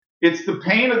It's the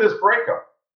pain of this breakup.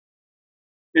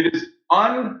 It is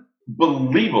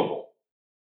unbelievable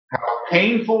how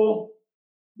painful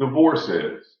divorce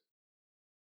is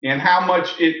and how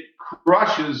much it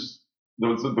crushes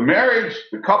the marriage,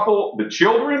 the couple, the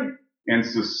children, and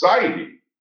society.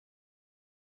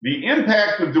 The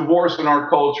impact of divorce in our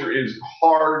culture is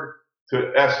hard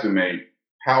to estimate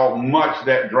how much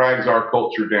that drags our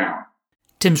culture down.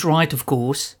 Tim's right, of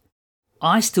course.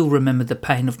 I still remember the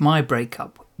pain of my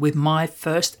breakup with my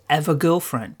first ever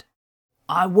girlfriend.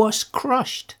 I was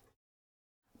crushed.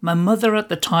 My mother at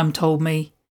the time told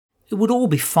me it would all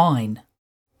be fine.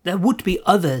 There would be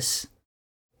others.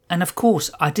 And of course,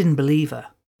 I didn't believe her.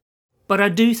 But I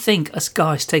do think us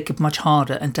guys take it much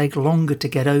harder and take longer to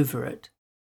get over it.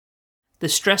 The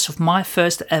stress of my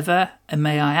first ever, and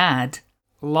may I add,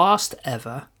 last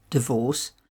ever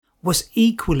divorce was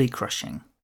equally crushing.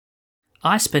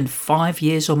 I spent 5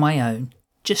 years on my own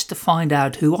just to find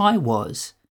out who I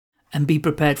was and be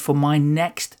prepared for my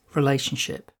next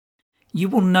relationship. You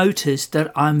will notice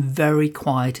that I'm very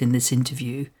quiet in this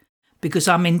interview because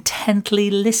I'm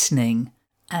intently listening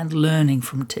and learning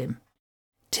from Tim.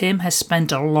 Tim has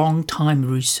spent a long time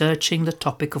researching the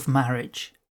topic of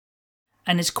marriage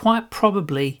and is quite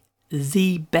probably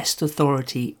the best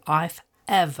authority I've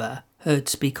ever heard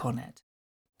speak on it.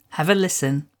 Have a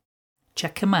listen,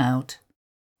 check him out,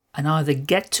 and either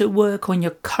get to work on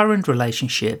your current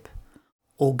relationship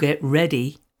or get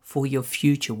ready for your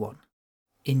future one.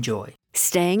 Enjoy.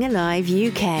 Staying Alive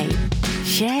UK.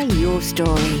 Share your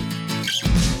story.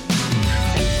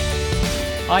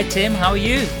 Hi Tim, how are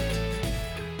you?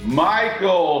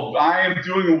 Michael, I am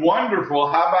doing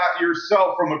wonderful. How about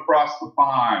yourself from across the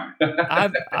pond?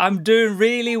 I'm doing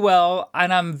really well,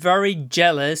 and I'm very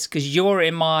jealous because you're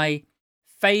in my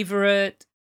favourite,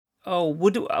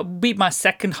 would be my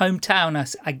second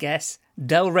hometown, I guess,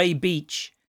 Delray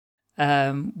Beach,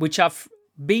 which I've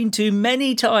been to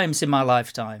many times in my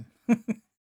lifetime.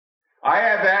 I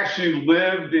have actually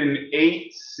lived in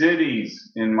 8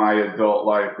 cities in my adult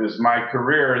life as my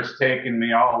career has taken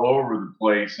me all over the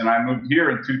place. And I moved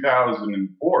here in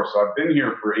 2004. So I've been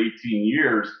here for 18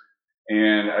 years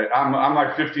and I'm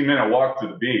like 15-minute walk to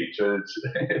the beach.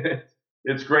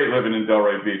 It's great living in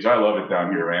Delray Beach. I love it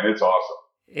down here, man. It's awesome.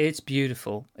 It's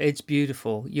beautiful. It's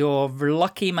beautiful. You're a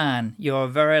lucky man. You're a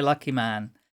very lucky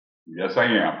man. Yes, I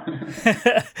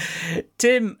am.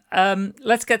 Tim,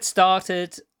 let's get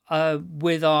started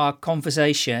with our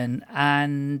conversation.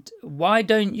 And why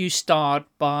don't you start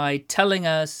by telling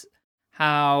us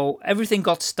how everything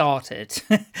got started?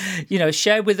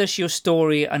 Share with us your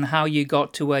story and how you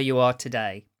got to where you are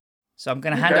today. So I'm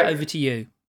going to hand it over to you.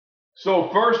 So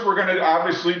first, we're going to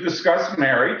obviously discuss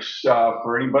marriage.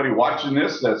 For anybody watching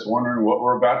this that's wondering what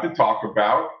we're about to talk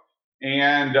about.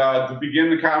 And to begin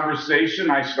the conversation,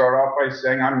 I start off by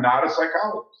saying I'm not a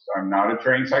psychologist. I'm not a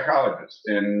trained psychologist.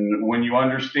 And when you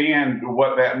understand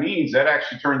what that means, that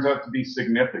actually turns out to be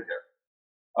significant.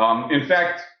 In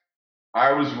fact,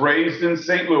 I was raised in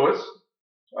St. Louis.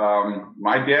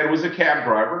 My dad was a cab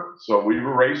driver, so we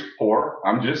were raised poor.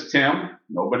 I'm just Tim.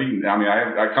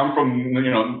 I come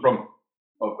from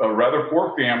a rather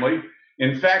poor family.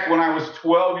 In fact, when I was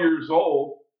 12 years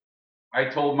old, I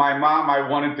told my mom I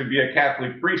wanted to be a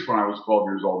Catholic priest when I was 12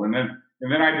 years old. And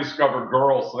then I discovered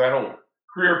girls, so that whole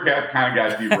career path kind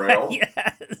of got derailed.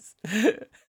 Yes.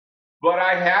 But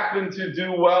I happened to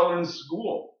do well in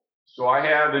school. So I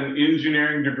have an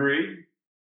engineering degree.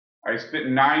 I spent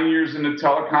 9 years in the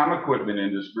telecom equipment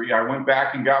industry. I went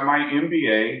back and got my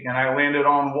MBA, and I landed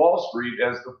on Wall Street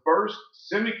as the first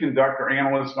semiconductor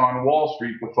analyst on Wall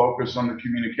Street to focus on the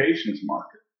communications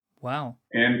market. Wow.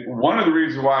 And one of the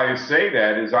reasons why I say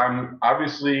that is I'm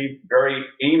obviously very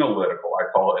analytical,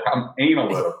 I call it. I'm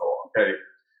analytical, okay?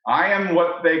 I am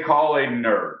what they call a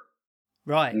nerd.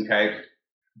 Right. Okay?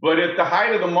 But at the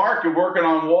height of the market working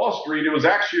on Wall Street, it was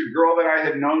actually a girl that I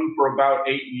had known for about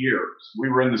 8 years. We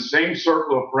were in the same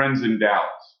circle of friends in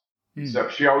Dallas.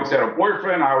 Except she always had a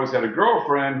boyfriend, I always had a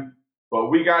girlfriend, but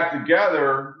we got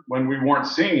together when we weren't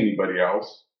seeing anybody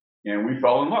else, and we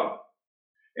fell in love.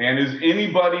 And as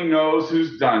anybody knows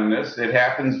who's done this, it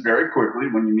happens very quickly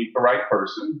when you meet the right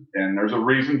person. And there's a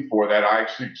reason for that. I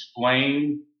actually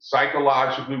explain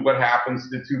psychologically what happens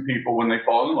to two people when they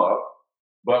fall in love.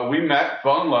 But we met,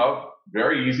 fell in love,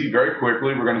 very easy, very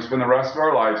quickly. We're going to spend the rest of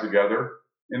our lives together.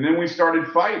 And then we started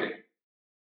fighting.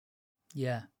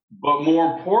 Yeah. But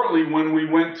more importantly, when we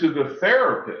went to the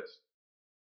therapist,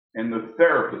 and the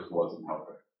therapist wasn't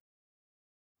helping.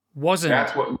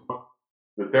 That's what...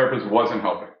 The therapist wasn't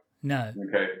helping. No.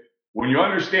 Okay. When you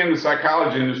understand the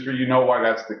psychology industry, you know why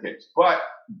that's the case. But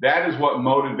that is what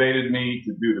motivated me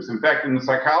to do this. In fact, in the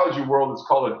psychology world, it's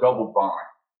called a double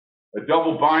bind. A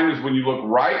double bind is when you look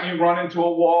right, you run into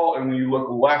a wall, and when you look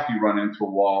left, you run into a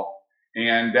wall.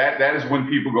 And that is when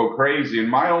people go crazy. And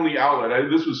my only outlet,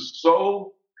 this was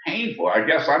so painful. I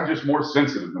guess I'm just more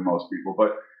sensitive than most people,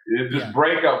 but this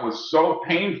breakup was so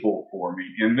painful for me.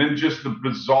 And then just the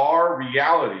bizarre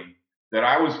reality that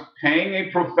I was paying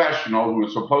a professional who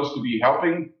was supposed to be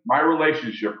helping my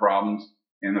relationship problems,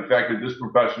 and the fact that this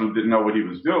professional didn't know what he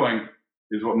was doing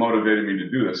is what motivated me to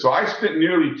do this. So I spent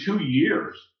nearly 2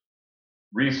 years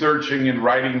researching and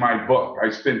writing my book. I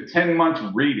spent 10 months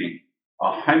reading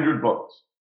 100 books.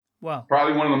 Wow.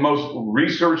 Probably one of the most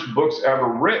researched books ever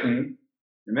written.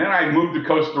 And then I moved to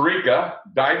Costa Rica,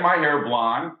 dyed my hair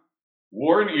blonde,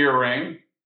 wore an earring,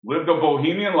 lived a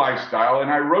bohemian lifestyle, and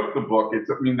I wrote the book. It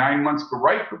took me 9 months to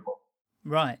write the book.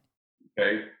 Right.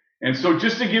 Okay. And so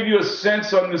just to give you a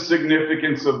sense on the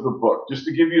significance of the book, just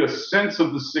to give you a sense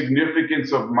of the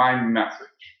significance of my message.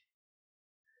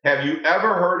 Have you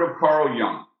ever heard of Carl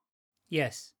Jung?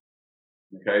 Yes.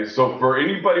 Okay, so for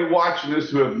anybody watching this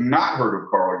who have not heard of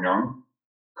Carl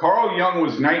Jung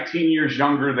was 19 years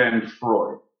younger than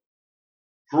Freud.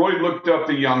 Freud looked up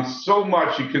to Jung so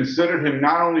much he considered him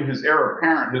not only his heir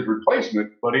apparent, his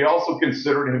replacement, but he also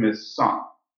considered him his son.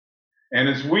 And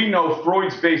as we know,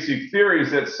 Freud's basic theory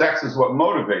is that sex is what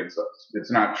motivates us.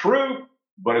 It's not true,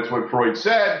 but it's what Freud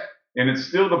said. And it's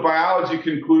still the biology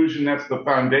conclusion that's the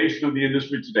foundation of the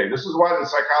industry today. This is why the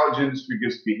psychology industry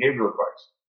gives behavioral advice,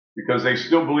 because they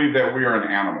still believe that we are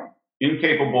an animal,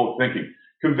 incapable of thinking.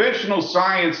 Conventional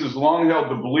science has long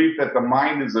held the belief that the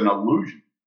mind is an illusion,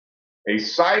 a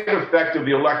side effect of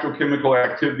the electrochemical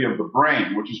activity of the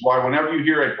brain, which is why whenever you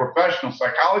hear a professional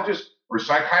psychologist or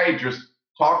psychiatrist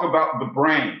talk about the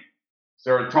brain,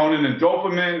 serotonin and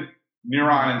dopamine,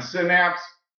 neuron and synapse,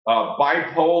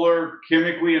 bipolar,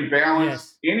 chemically imbalanced.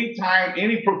 Yes. Anytime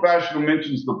any professional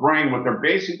mentions the brain, what they're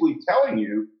basically telling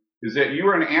you is that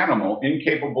you're an animal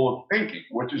incapable of thinking,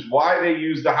 which is why they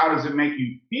use the how does it make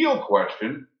you feel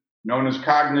question, known as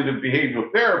cognitive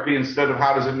behavioral therapy, instead of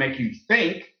how does it make you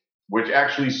think, which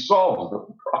actually solves the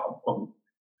problem.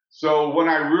 So when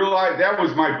I realized that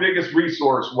was my biggest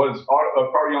resource was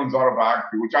Carl Jung's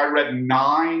autobiography, which I read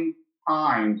 9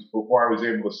 times before I was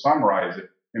able to summarize it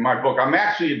in my book. I'm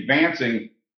actually advancing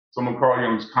some of Carl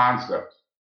Jung's concepts.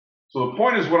 So the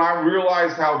point is, when I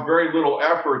realized how very little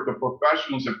effort the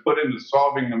professionals have put into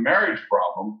solving the marriage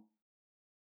problem,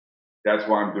 that's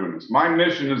why I'm doing this. My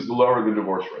mission is to lower the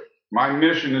divorce rate. My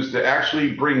mission is to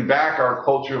actually bring back our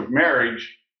culture of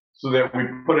marriage so that we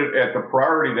put it at the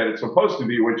priority that it's supposed to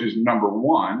be, which is number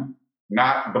 1,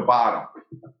 not the bottom.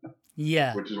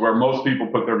 Yeah. Which is where most people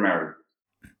put their marriage.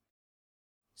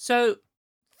 So,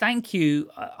 thank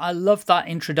you. I love that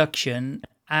introduction.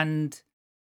 And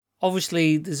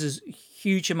obviously, there's a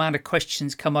huge amount of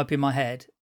questions come up in my head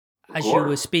as you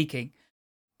were speaking.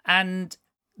 And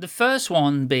the first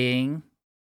one being,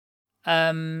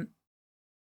 when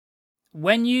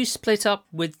you split up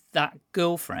with that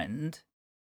girlfriend,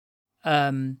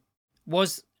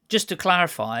 was, just to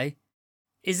clarify,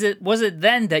 was it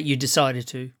then that you decided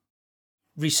to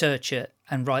research it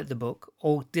and write the book,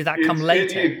 or did that come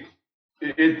later?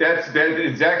 That's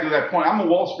exactly that point. I'm a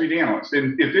Wall Street analyst,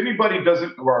 and if anybody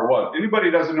doesn't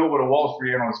know what a Wall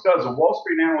Street analyst does, a Wall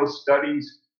Street analyst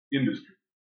studies industry.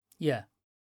 Yeah.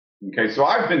 Okay, so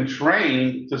I've been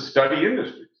trained to study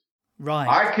industries. Right.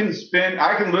 I can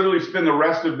literally spend the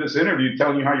rest of this interview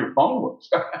telling you how your phone works.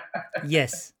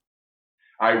 Yes.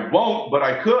 I won't, but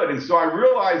I could. And so I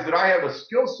realized that I have a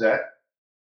skill set.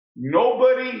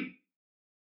 Nobody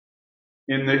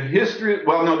in the history,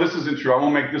 well, no, this isn't true. I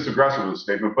won't make this aggressive of a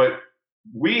statement, but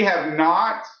we have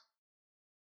not,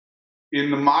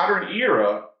 in the modern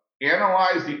era,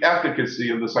 analyzed the efficacy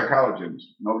of the psychology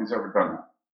industry. Nobody's ever done that.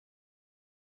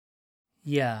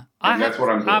 Yeah. That's what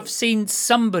I'm doing. I've seen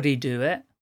somebody do it.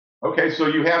 Okay, so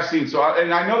you have seen,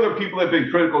 and I know there are people that have been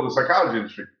critical of the psychology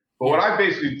industry, but what I've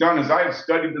basically done is I've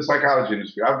studied the psychology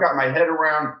industry. I've got my head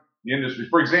around the industry.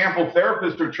 For example,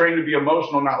 therapists are trained to be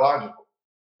emotional, not logical.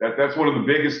 That's one of the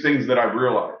biggest things that I've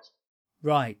realized.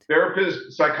 Right.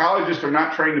 Psychologists are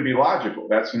not trained to be logical.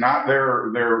 That's not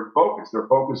their focus. Their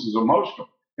focus is emotional.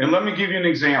 And let me give you an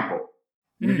example.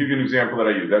 Let me give you an example that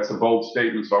I use. That's a bold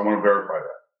statement, so I want to verify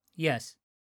that. Yes.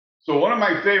 So one of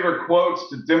my favorite quotes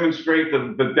to demonstrate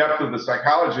the depth of the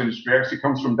psychology industry actually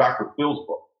comes from Dr. Phil's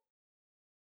book.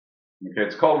 Okay,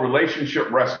 it's called Relationship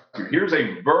Rescue. Here's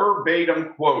a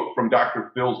verbatim quote from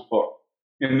Dr. Phil's book.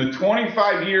 In the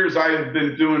 25 years I have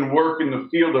been doing work in the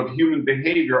field of human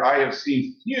behavior, I have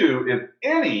seen few, if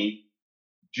any,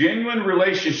 genuine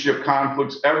relationship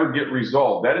conflicts ever get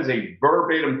resolved. That is a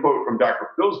verbatim quote from Dr.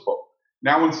 Phil's book.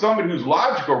 Now, when somebody who's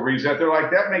logical reads that, they're like,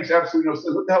 that makes absolutely no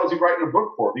sense. What the hell is he writing a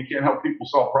book for? He can't help people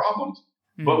solve problems.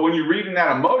 But when you're reading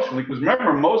that emotionally, because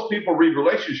remember, most people read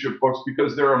relationship books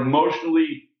because they're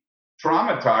emotionally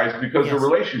traumatized because their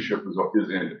relationship is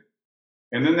ended.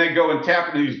 And then they go and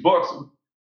tap into these books.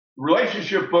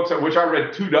 Relationship books, which I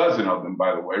read 24 of them,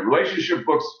 by the way. Relationship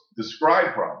books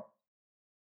describe problems.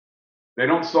 They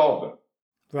don't solve them.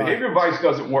 Right. Behavior advice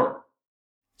doesn't work.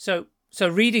 So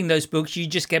reading those books, you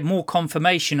just get more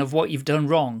confirmation of what you've done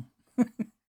wrong.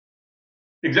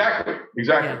 Exactly.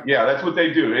 Yeah, that's what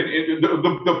they do.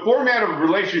 The format of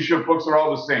relationship books are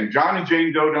all the same. John and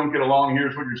Jane Doe don't get along.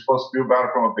 Here's what you're supposed to do about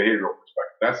it from a behavioral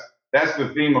perspective. That's the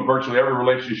theme of virtually every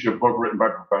relationship book written by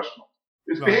professionals.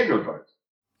 It's behavioral advice.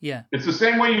 Yeah. It's the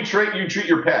same way you treat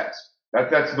your pets.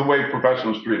 That's the way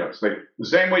professionals treat us. The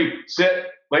same way you sit,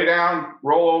 lay down,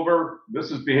 roll over.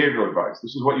 This is behavioral advice.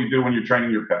 This is what you do when you're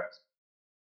training your pets.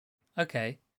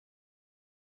 Okay.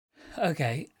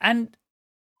 And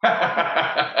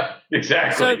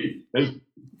exactly.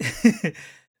 So,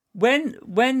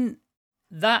 when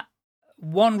that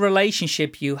one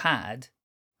relationship you had,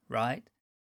 right?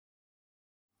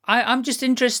 I'm just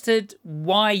interested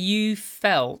why you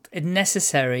felt it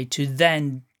necessary to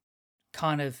then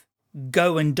kind of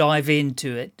go and dive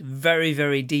into it very,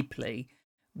 very deeply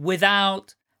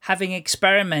without having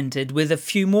experimented with a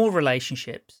few more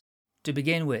relationships to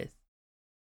begin with.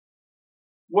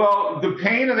 Well, the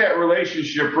pain of that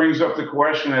relationship brings up the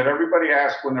question that everybody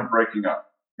asks when they're breaking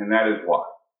up, and that is why.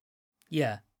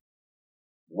 Yeah.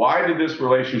 Why did this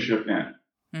relationship end?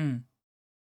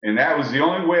 And that was the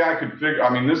only way I could figure. I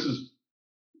mean,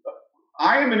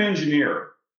 I am an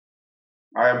engineer.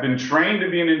 I have been trained to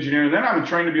be an engineer, and then I'm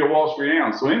trained to be a Wall Street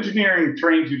analyst. So engineering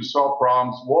trains you to solve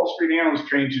problems. Wall Street analyst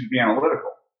trains you to be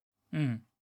analytical.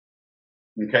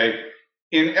 Okay.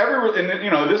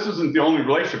 This isn't the only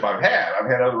relationship I've had. I've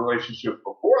had other relationships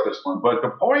before this one. But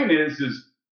the point is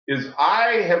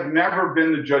I have never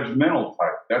been the judgmental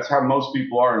type. That's how most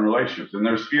people are in relationships. And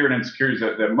there's fear and insecurities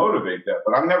that motivate that.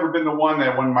 But I've never been the one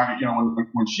that when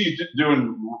she's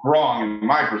doing wrong, in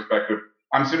my perspective,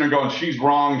 I'm sitting there going, she's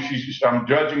wrong. I'm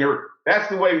judging her. That's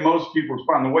the way most people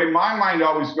respond. The way my mind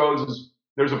always goes is,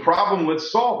 there's a problem, let's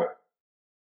solve it.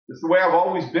 It's the way I've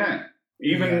always been.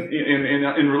 Even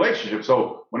in relationships.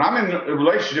 So when I'm in a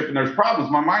relationship and there's problems,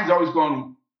 my mind's always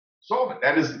going, solve it.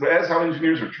 That's how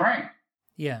engineers are trained.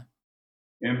 Yeah.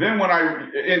 And then I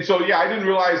didn't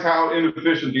realize how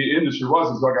inefficient the industry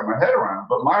was until I got my head around it.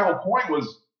 But my whole point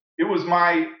was, it was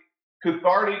my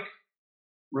cathartic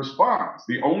response.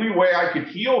 The only way I could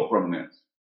heal from this,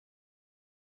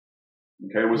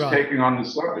 was taking on the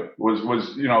subject. It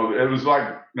was like,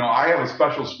 I have a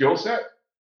special skill set.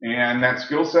 And that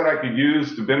skill set I could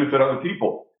use to benefit other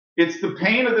people. It's the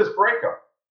pain of this breakup.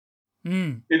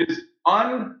 It is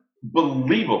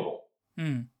unbelievable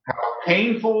how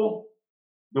painful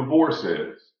divorce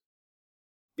is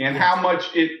and how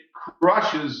much it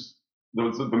crushes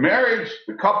the marriage,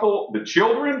 the couple, the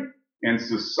children, and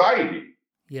society.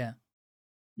 Yeah.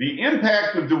 The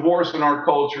impact of divorce in our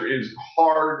culture is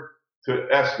hard to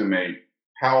estimate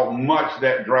how much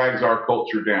that drags our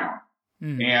culture down.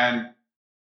 And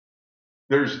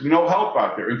there's no help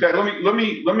out there. In fact, let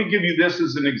me give you this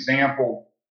as an example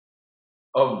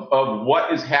of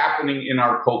what is happening in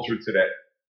our culture today.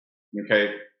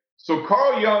 Okay, so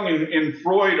Carl Jung and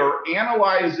Freud are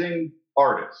analyzing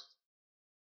artists.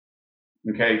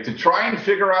 Okay, to try and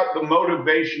figure out the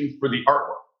motivation for the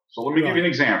artwork. So let me give you an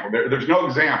example. There's no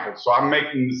example, so I'm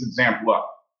making this example up.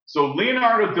 So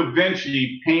Leonardo da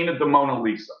Vinci painted the Mona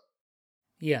Lisa.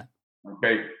 Yeah.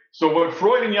 Okay. So what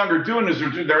Freud and Jung are doing is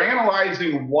they're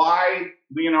analyzing why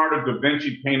Leonardo da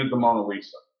Vinci painted the Mona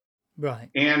Lisa. Right.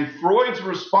 And Freud's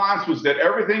response was that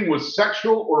everything was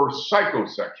sexual or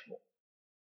psychosexual.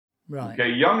 Right.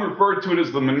 Okay. Jung referred to it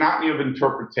as the monotony of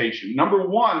interpretation. Number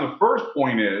one, the first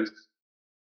point is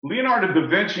Leonardo da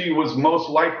Vinci was most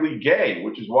likely gay,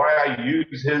 which is why I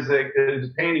use his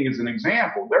painting as an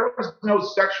example. There was no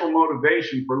sexual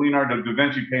motivation for Leonardo da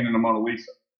Vinci painting the Mona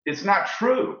Lisa. It's not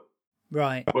true.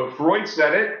 Right. But Freud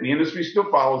said it, the industry still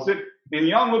follows it. And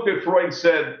Jung looked at Freud and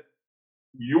said,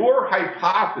 your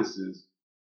hypothesis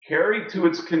carried to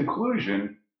its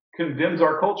conclusion condemns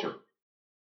our culture.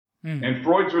 And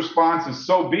Freud's response is,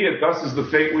 so be it, thus is the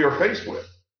fate we are faced with.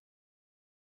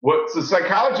 What the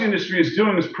psychology industry is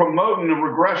doing is promoting the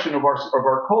regression of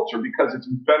our culture because it's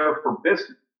better for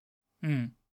business.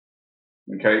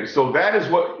 Okay, so that is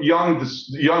what Jung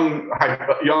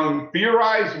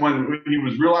theorized when he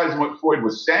was realizing what Freud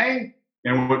was saying.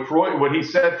 And what he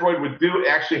said Freud would do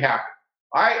actually happened.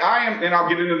 I am, and I'll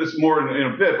get into this more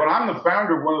in a bit, but I'm the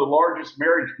founder of one of the largest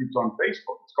marriage groups on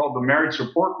Facebook. It's called the Marriage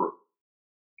Support Group.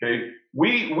 Okay,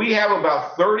 we have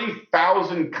about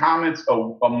 30,000 comments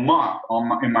a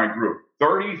month in my group.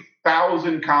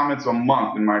 30,000 comments a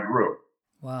month in my group.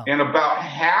 Wow. And about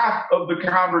half of the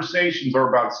conversations are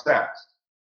about sex.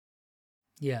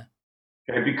 Yeah.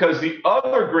 Okay, because the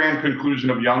other grand conclusion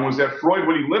of Jung was that Freud,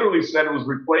 what he literally said, it was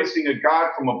replacing a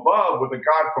God from above with a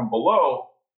God from below.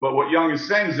 But what Jung is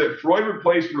saying is that Freud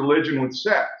replaced religion with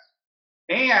sex,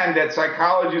 and that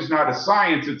psychology is not a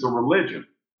science; it's a religion.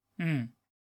 Mm.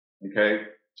 Okay,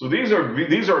 so these are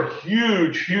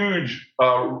huge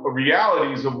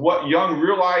realities of what Jung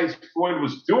realized Freud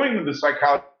was doing to the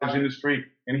psychology industry.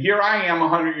 And here I am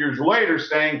 100 years later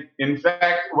saying, in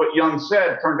fact, what Jung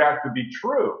said turned out to be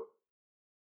true.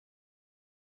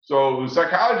 So the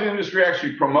psychology industry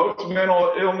actually promotes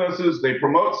mental illnesses. They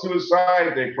promote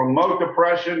suicide. They promote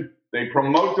depression. They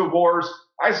promote divorce.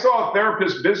 I saw a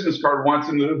therapist's business card once,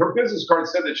 and her business card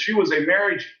said that she was a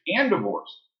marriage and divorce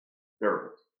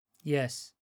therapist.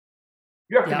 Yes.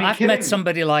 You have to be I've kidding met me.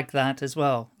 somebody like that as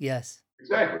well. Yes.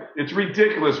 Exactly. It's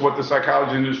ridiculous what the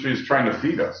psychology industry is trying to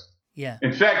feed us. Yeah.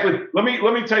 In fact, let me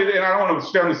tell you, and I don't want to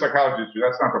stay on the psychology industry.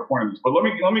 That's not the point of this. But let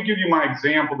me give you my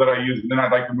example that I use, and then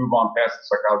I'd like to move on past the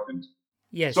psychology industry.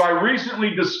 Yes. So I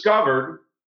recently discovered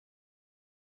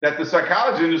that the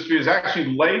psychology industry is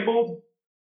actually labeled,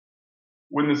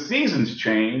 when the seasons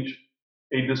change,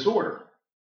 a disorder.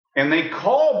 And they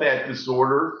call that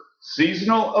disorder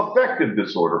seasonal affective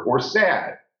disorder, or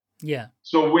SAD. Yeah.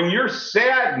 So when you're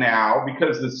sad now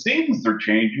because the seasons are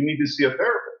changed, you need to see a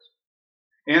therapist.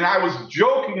 And I was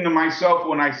joking to myself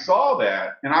when I saw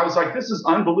that, and I was like, this is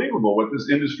unbelievable what this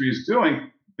industry is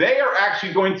doing. They are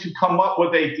actually going to come up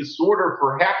with a disorder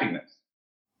for happiness.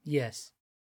 Yes.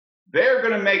 They're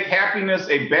going to make happiness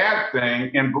a bad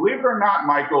thing, and believe it or not,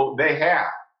 Michael, they have.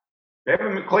 They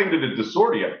haven't claimed it a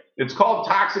disorder yet. It's called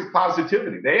toxic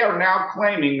positivity. They are now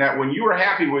claiming that when you are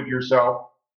happy with yourself,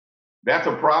 that's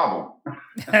a problem.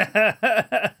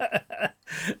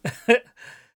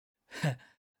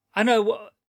 I know.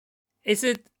 Is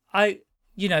it?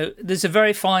 There's a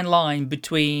very fine line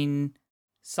between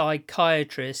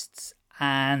psychiatrists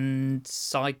and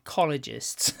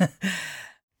psychologists.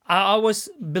 I always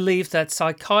believe that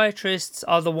psychiatrists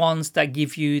are the ones that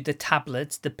give you the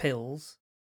tablets, the pills,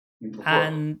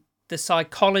 and the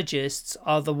psychologists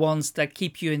are the ones that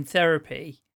keep you in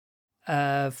therapy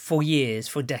for years,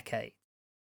 for decades.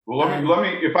 Well, let me,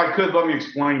 if I could, let me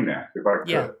explain that, if I could.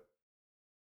 Yeah.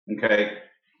 Okay.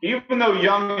 Even though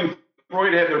Jung and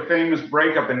Freud had their famous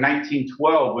breakup in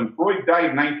 1912, when Freud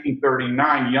died in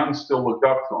 1939, Jung still looked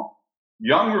up to him.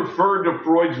 Jung referred to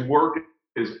Freud's work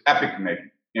as epic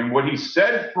making. And what he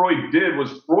said Freud did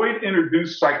was Freud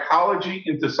introduced psychology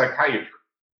into psychiatry.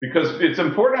 Because it's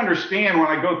important to understand when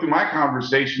I go through my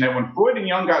conversation that when Freud and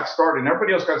Jung got started and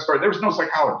everybody else got started, there was no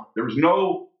psychology. There was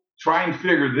no try and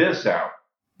figure this out.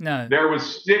 No. There was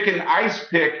stick an ice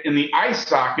pick in the eye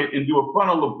socket and do a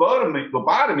frontal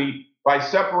lobotomy by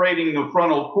separating the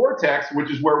frontal cortex,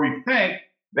 which is where we think.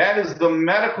 That is the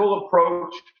medical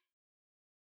approach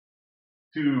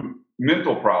to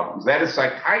mental problems. That is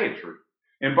psychiatry.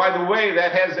 And by the way,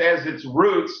 that has as its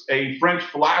roots a French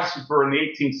philosopher in the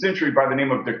 18th century by the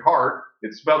name of Descartes.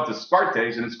 It's spelled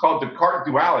Descartes, and it's called Descartes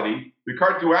duality.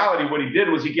 Descartes duality, what he did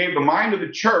was he gave the mind to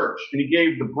the church, and he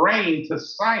gave the brain to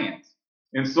science.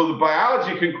 And so the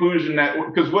biology conclusion that,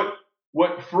 because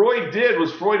what Freud did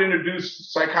was Freud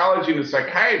introduced psychology into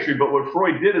psychiatry, but what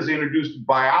Freud did is he introduced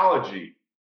biology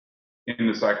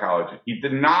into psychology. He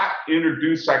did not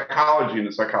introduce psychology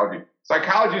into psychology.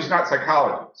 Psychology is not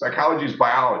psychology. Psychology is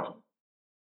biology.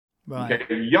 Right.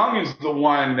 Okay? Jung is the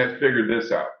one that figured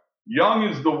this out. Jung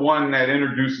is the one that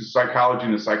introduces psychology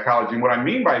into psychology. And what I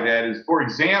mean by that is, for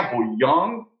example,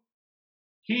 Jung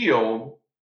healed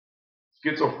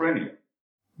schizophrenia.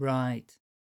 Right.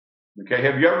 Okay,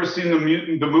 have you ever seen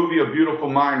the movie A Beautiful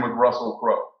Mind with Russell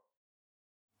Crowe?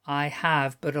 I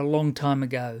have, but a long time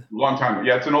ago. Long time ago.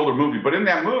 Yeah, it's an older movie. But in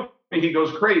that movie, he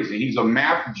goes crazy. He's a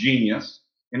math genius,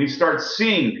 and he starts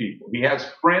seeing people. He has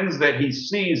friends that he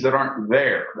sees that aren't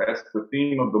there. That's the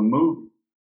theme of the movie.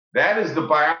 That is the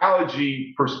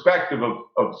biology perspective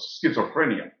of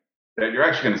schizophrenia, that you're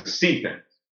actually going to see things.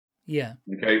 Yeah.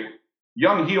 Okay?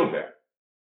 Jung healed that.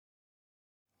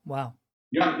 Wow.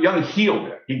 Jung healed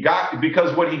it.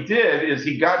 Because what he did is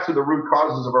he got to the root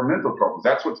causes of our mental troubles.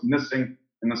 That's what's missing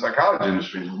in the psychology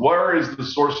industry. Where is the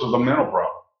source of the mental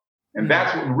problem? And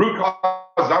that's what root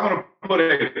causes. I'm going to put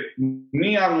a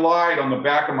neon light on the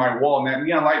back of my wall, and that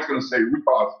neon light's going to say root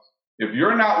causes. If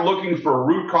you're not looking for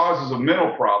root causes of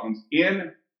mental problems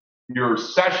in your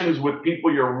sessions with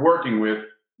people you're working with,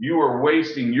 you are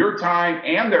wasting your time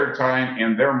and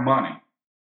their money.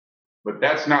 But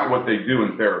that's not what they do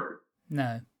in therapy.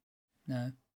 No.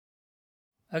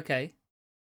 Okay.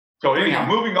 So anyhow,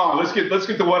 moving on. Let's get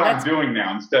to what I'm doing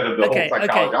now instead of the whole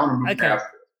psychology. I want to move past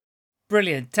this.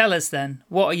 Brilliant. Tell us then,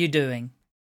 what are you doing?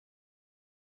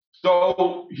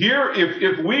 So here,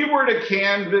 if we were to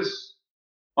canvas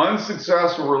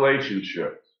unsuccessful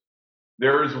relationships,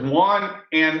 there is one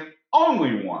and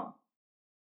only one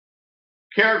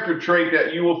character trait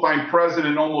that you will find present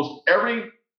in almost every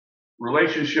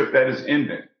relationship that is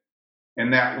ending.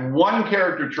 And that one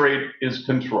character trait is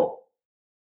control.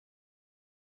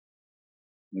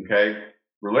 Okay?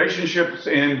 Relationships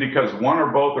end because one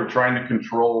or both are trying to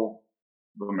control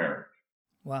the marriage.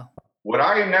 Wow. What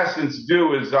I, in essence,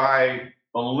 do is I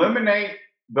eliminate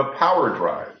the power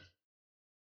drive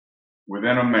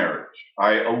within a marriage.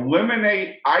 I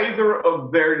eliminate either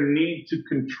of their need to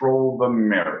control the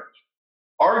marriage.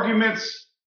 Arguments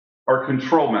are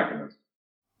control mechanisms.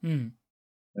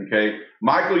 Okay,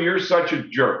 Michael, you're such a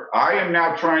jerk. I am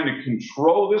now trying to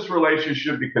control this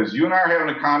relationship because you and I are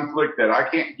having a conflict that I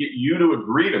can't get you to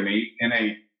agree to me in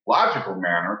a logical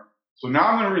manner. So now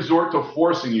I'm going to resort to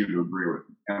forcing you to agree with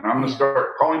me. And I'm going to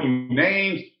start calling you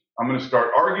names. I'm going to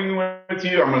start arguing with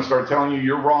you. I'm going to start telling you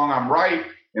you're wrong, I'm right.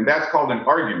 And that's called an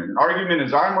argument. An argument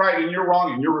is I'm right and you're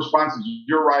wrong, and your response is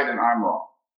you're right and I'm wrong.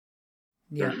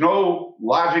 Yeah. There's no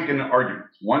logic in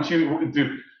arguments. Once you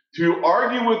to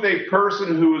argue with a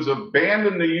person who has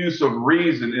abandoned the use of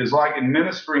reason is like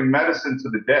administering medicine to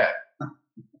the dead.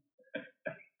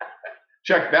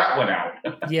 Check that one out.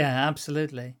 Yeah,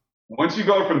 absolutely. Once you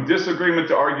go from disagreement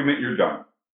to argument, you're done.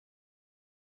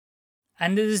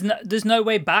 And there's no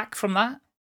way back from that?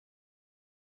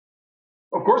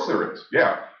 Of course there is,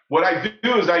 yeah. What I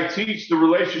do is I teach the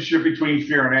relationship between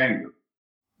fear and anger.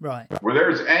 Right. Where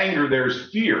there's anger, there's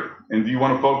fear. And do you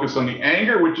want to focus on the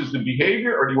anger, which is the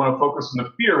behavior, or do you want to focus on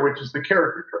the fear, which is the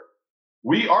character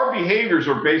trait? Our behaviors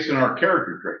are based on our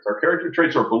character traits. Our character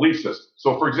traits are belief systems.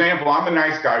 So, for example, I'm a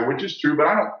nice guy, which is true, but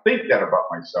I don't think that about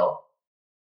myself.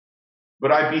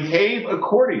 But I behave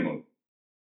accordingly.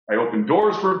 I open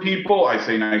doors for people. I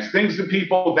say nice things to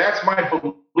people. That's my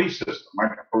belief system. My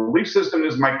belief system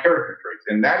is my character traits,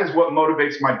 and that is what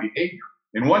motivates my behavior.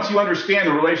 And once you understand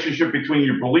the relationship between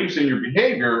your beliefs and your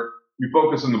behavior, you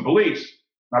focus on the beliefs,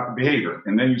 not the behavior,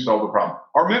 and then you solve the problem.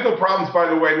 Our mental problems, by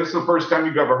the way, this is the first time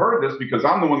you've ever heard this because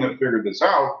I'm the one that figured this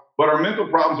out, but our mental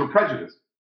problems are prejudice.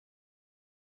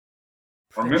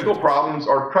 Our mental problems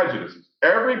are prejudices.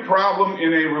 Every problem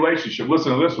in a relationship,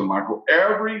 listen to this one, Michael,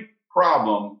 every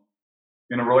problem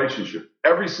in a relationship,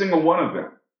 every single one of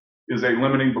them is a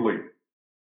limiting belief.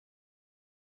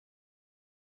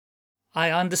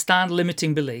 I understand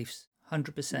limiting beliefs, 100%.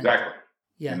 Exactly.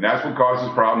 Yeah. And that's what causes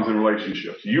problems in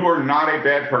relationships. You are not a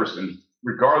bad person,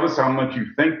 regardless how much you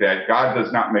think that. God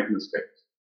does not make mistakes.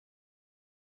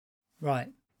 Right.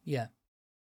 Yeah.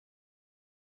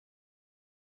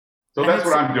 So that's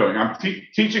what I'm doing. I'm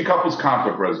teaching couples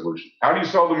conflict resolution. How do you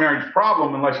solve the marriage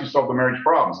problem unless you solve the marriage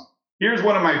problems? Here's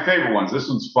one of my favorite ones. This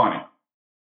one's funny.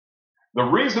 The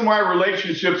reason why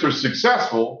relationships are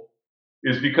successful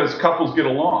is because couples get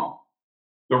along.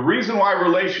 The reason why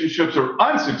relationships are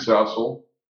unsuccessful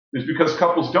is because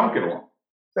couples don't get along.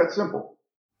 It's that simple.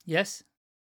 Yes.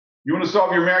 You want to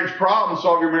solve your marriage problem,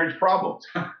 solve your marriage problems.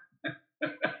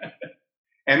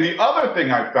 And the other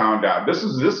thing I found out, this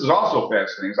is also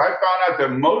fascinating, is I found out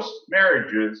that most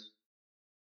marriages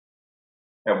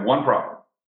have one problem.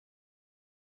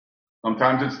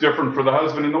 Sometimes it's different for the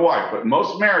husband and the wife, but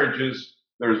most marriages,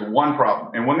 there's one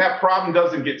problem. And when that problem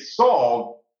doesn't get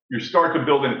solved, you start to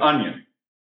build an onion.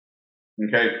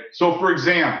 Okay? So, for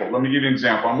example, let me give you an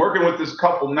example. I'm working with this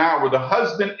couple now where the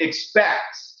husband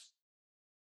expects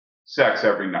sex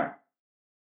every night.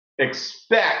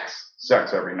 Expects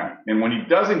sex every night. And when he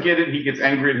doesn't get it, he gets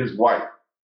angry at his wife.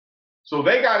 So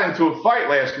they got into a fight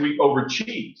last week over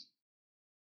cheese.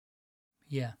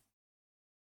 Yeah.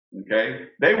 Okay?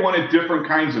 They wanted different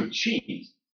kinds of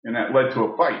cheese, and that led to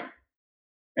a fight.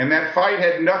 And that fight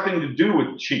had nothing to do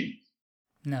with cheese.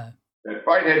 No. That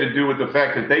fight had to do with the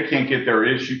fact that they can't get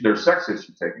their sex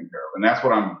issue taken care of. And that's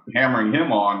what I'm hammering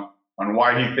him on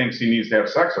why he thinks he needs to have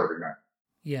sex every night.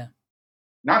 Yeah.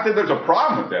 Not that there's a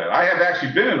problem with that. I have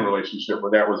actually been in a relationship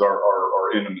where that was our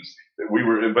intimacy.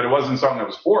 But it wasn't something that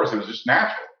was forced. It was just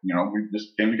natural. You know, we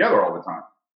just came together all the time.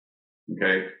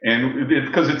 Okay, and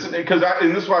because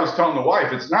and this is what I was telling the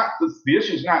wife. The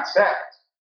issue is not sex.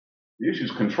 The issue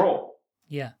is control.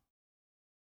 Yeah.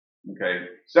 Okay.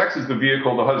 Sex is the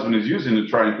vehicle the husband is using to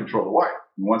try and control the wife.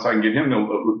 And once I can get him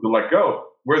to let go,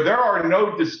 where there are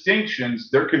no distinctions,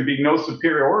 there can be no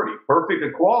superiority. Perfect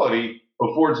equality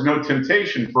affords no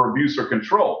temptation for abuse or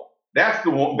control. That's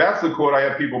the quote I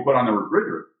have people put on the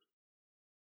refrigerator.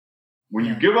 When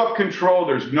you give up control,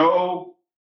 there's no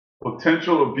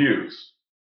potential abuse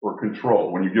or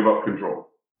control. When you give up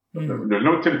control, there's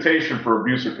no temptation for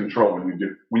abuse or control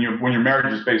when your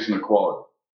marriage is based on equality.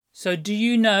 So, do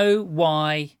you know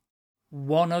why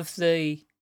one of the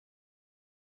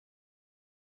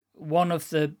what's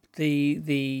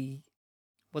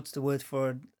the word for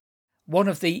it? One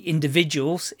of the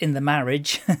individuals in the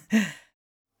marriage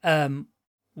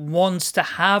wants to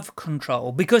have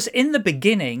control? Because in the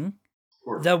beginning,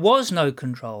 there was no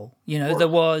control. There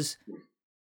was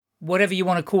whatever you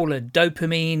want to call it,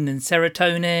 dopamine and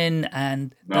serotonin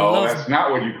and no, that's not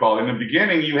what you call it. In the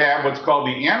beginning, you have what's called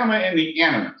the anima and the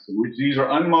animus, which these are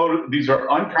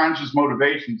unconscious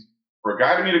motivations for a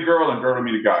guy to meet a girl and a girl to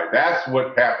meet a guy. That's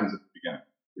what happens at the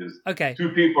beginning. Two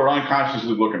people are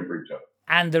unconsciously looking for each other.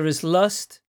 And there is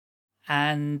lust,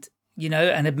 and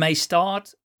and it may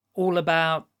start all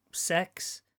about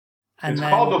sex. And it's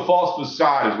called the false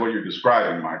facade, is what you're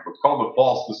describing, Michael. It's called the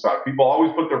false facade. People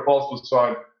always put their false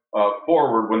facade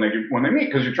forward when they meet,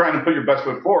 because you're trying to put your best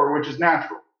foot forward, which is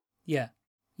natural. Yeah.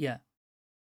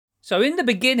 So in the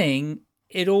beginning,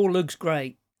 it all looks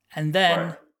great, and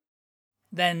then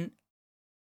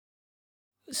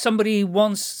somebody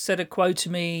once said a quote to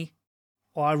me,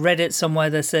 or I read it somewhere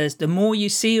that says, "The more you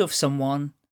see of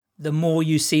someone, the more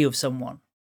you see of someone."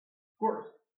 Of course,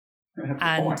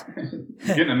 that's the point.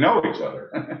 You're getting to know each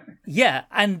other. Yeah,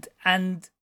 and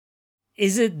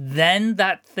is it then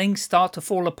that things start to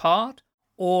fall apart?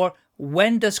 Or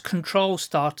when does control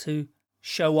start to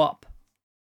show up?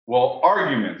 Well,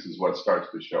 arguments is what starts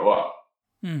to show up.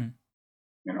 And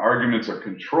arguments are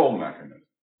control mechanisms.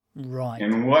 Right.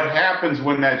 And what happens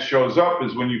when that shows up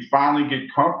is when you finally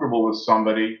get comfortable with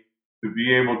somebody to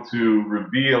be able to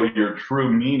reveal your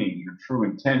true meaning, your true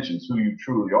intentions, who you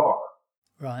truly are.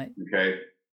 Right. Okay.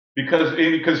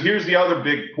 Because here's the other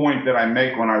big point that I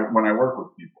make when I work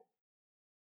with people.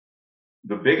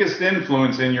 The biggest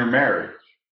influence in your marriage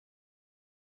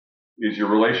is your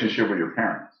relationship with your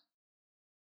parents.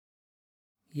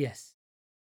 Yes.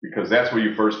 Because that's where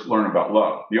you first learn about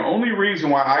love. The only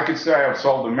reason why I could say I've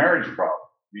solved the marriage problem,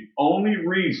 the only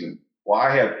reason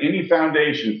why I have any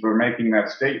foundation for making that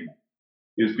statement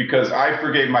is because I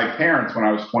forgave my parents when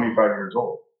I was 25 years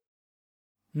old.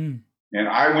 And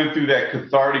I went through that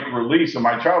cathartic release of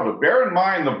my childhood. Bear in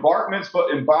mind, the bar mitzvah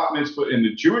and bat mitzvah in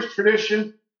the Jewish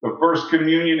tradition, the first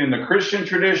communion in the Christian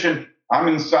tradition. I'm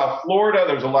in South Florida.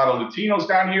 There's a lot of Latinos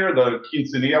down here, the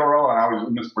quinceañero, and I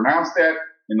always mispronounce that.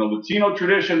 In the Latino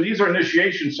tradition, these are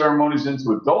initiation ceremonies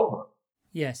into adulthood.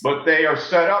 Yes. But they are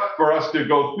set up for us to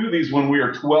go through these when we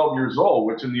are 12 years old,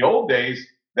 which in the old days,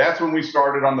 that's when we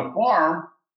started on the farm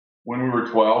when we were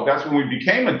 12. That's when we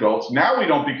became adults. Now we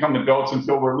don't become adults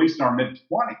until we're at least in our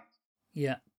mid-20s.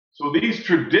 Yeah. So these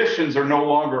traditions are no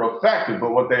longer effective,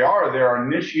 but what they are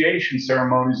initiation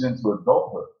ceremonies into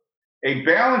adulthood. A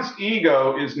balanced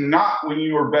ego is not when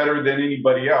you are better than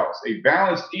anybody else. A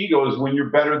balanced ego is when you're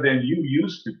better than you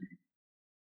used to be.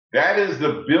 That is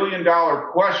the billion-dollar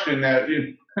question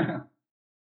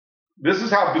this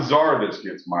is how bizarre this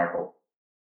gets, Michael.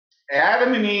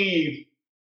 Adam and Eve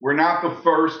were not the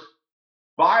first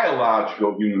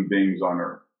biological human beings on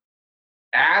earth.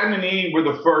 Adam and Eve were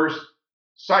the first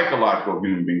psychological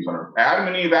human beings on earth. Adam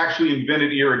and Eve actually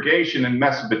invented irrigation in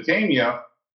Mesopotamia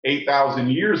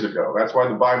 8,000 years ago. That's why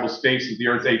the Bible states that the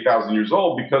earth's 8,000 years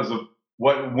old, because of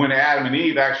when Adam and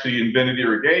Eve actually invented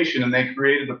irrigation, and they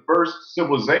created the first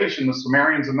civilization, the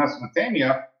Sumerians of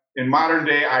Mesopotamia, in modern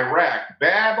day Iraq.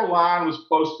 Babylon was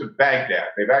close to Baghdad.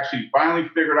 They've actually finally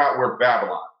figured out where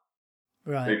Babylon.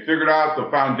 Right. They figured out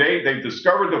the foundation. They've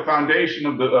discovered the foundation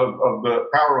of the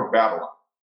power of Babylon.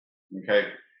 Okay,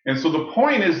 and so the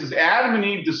point is Adam and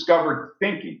Eve discovered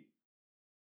thinking.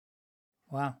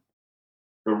 Wow.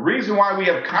 The reason why we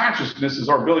have consciousness is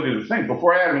our ability to think.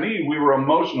 Before Adam and Eve, we were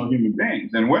emotional human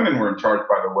beings, and women were in charge,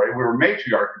 by the way. We were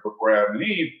matriarchy before Adam and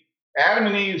Eve. Adam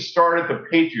and Eve started the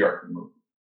patriarchy movement.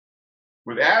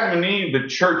 With Adam and Eve, the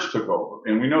church took over,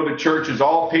 and we know the church is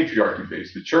all patriarchy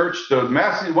based. The church,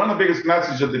 one of the biggest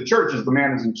messages of the church is the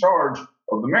man is in charge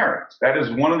of the marriage. That is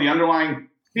one of the underlying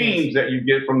themes that you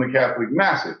get from the Catholic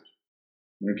message.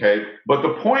 Okay, but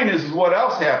the point is what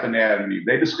else happened to Adam and Eve?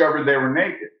 They discovered they were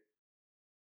naked.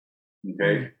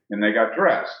 Okay, and they got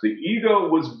dressed. The ego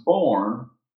was born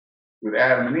with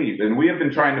Adam and Eve, and we have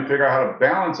been trying to figure out how to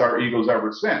balance our egos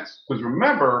ever since. Because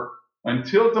remember,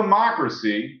 until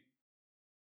democracy,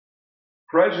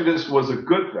 prejudice was a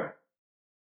good thing.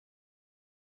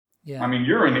 Yeah. I mean,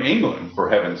 you're in England, for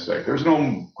heaven's sake. There's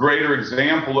no greater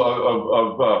example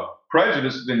of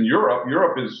prejudice than Europe.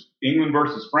 Europe is England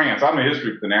versus France. I'm a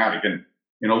history fanatic, and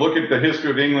look at the history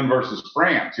of England versus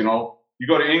France. You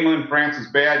go to England, France is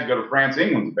bad. You go to France,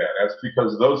 England's bad. That's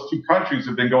because those two countries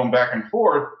have been going back and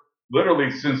forth literally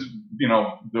since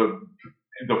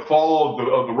the fall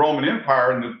of the Roman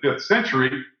Empire in the 5th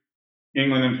century.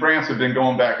 England and France have been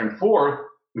going back and forth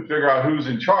to figure out who's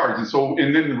in charge,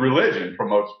 and then religion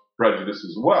promotes prejudice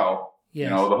as well.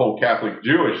 Yes. The whole Catholic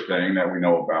Jewish thing that we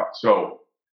know about. So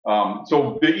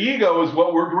the ego is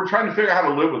what we're trying to figure out how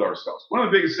to live with ourselves. One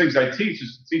of the biggest things I teach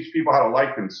is to teach people how to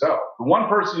like themselves. The one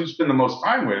person you spend the most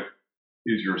time with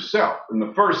is yourself. And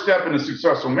the first step in a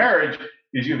successful marriage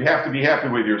is you have to be happy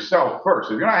with yourself first.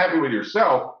 If you're not happy with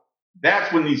yourself,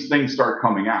 that's when these things start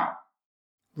coming out.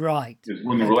 Right. Is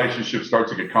when the relationship starts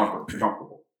to get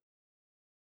comfortable.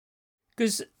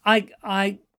 Because I've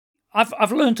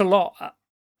learned a lot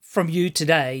from you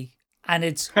today, and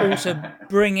it's also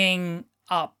bringing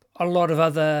up a lot of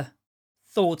other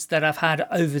thoughts that I've had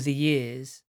over the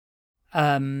years.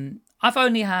 I've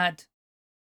only had,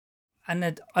 and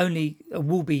it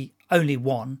will be only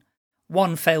one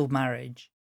failed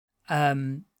marriage,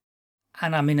 and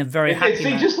I'm in a very happy.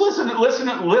 See, just listen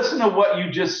to what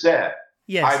you just said.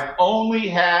 Yes. I've only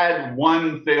had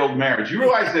one failed marriage. You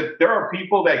realize that there are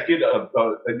people that get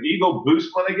an ego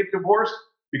boost when they get divorced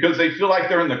because they feel like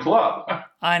they're in the club.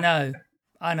 I know.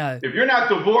 If you're not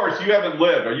divorced, you haven't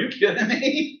lived. Are you kidding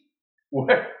me?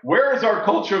 Where is our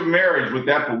culture of marriage with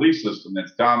that belief system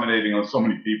that's dominating on so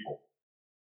many people?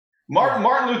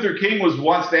 Martin Luther King was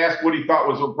once asked what he thought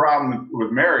was a problem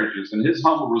with marriages, and his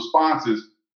humble response is,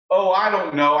 "Oh, I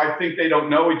don't know. I think they don't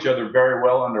know each other very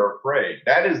well and are afraid."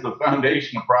 That is the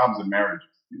foundation of problems in marriages.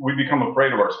 We become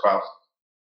afraid of our spouses.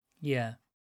 Yeah.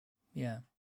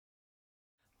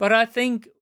 But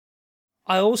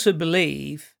I also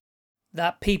believe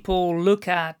that people look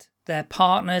at their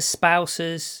partners,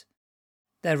 spouses,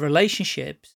 their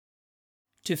relationships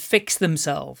to fix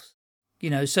themselves,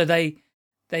 so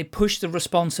they push the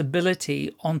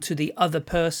responsibility onto the other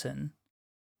person.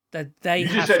 You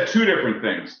just said two different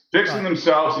things. Fixing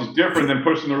themselves is different than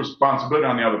pushing the responsibility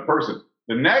on the other person.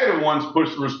 The negative ones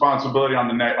push the responsibility on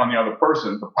the other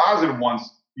person. The positive ones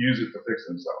use it to fix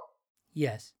themselves.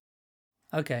 Yes.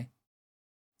 Okay.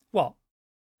 Well,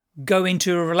 go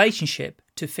into a relationship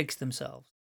to fix themselves.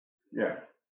 Yeah.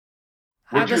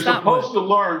 How does that work?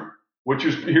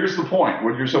 Here's the point.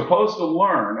 What you're supposed to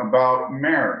learn about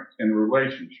marriage and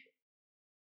relationship.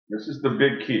 This is the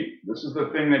big key. This is the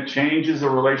thing that changes the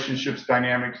relationship's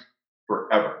dynamics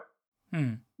forever.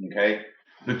 Okay?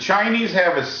 The Chinese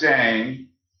have a saying,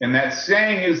 and that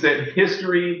saying is that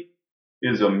history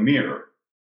is a mirror.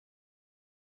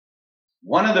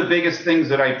 One of the biggest things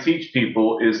that I teach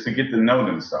people is to get to know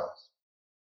themselves.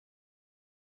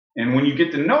 And when you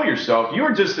get to know yourself,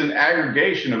 you're just an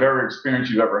aggregation of every experience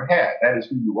you've ever had. That is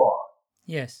who you are.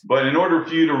 Yes. But in order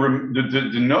for you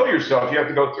to know yourself, you have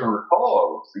to go through and recall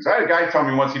all those things. I had a guy tell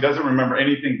me once he doesn't remember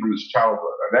anything from his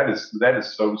childhood. That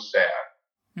is so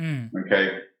sad.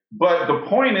 Okay. But the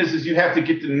point is you have to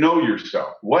get to know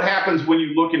yourself. What happens when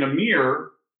you look in a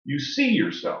mirror? You see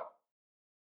yourself.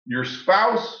 Your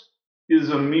spouse is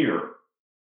a mirror.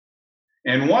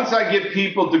 And once I get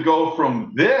people to go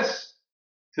from this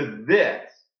to this,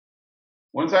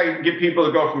 once I get people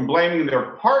to go from blaming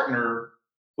their partner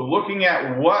to looking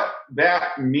at what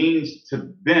that means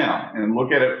to them and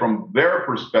look at it from their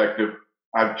perspective,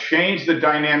 I've changed the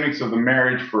dynamics of the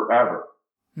marriage forever.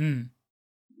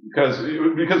 Because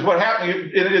what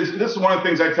happened this is one of the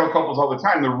things I tell couples all the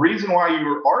time. The reason why you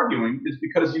are arguing is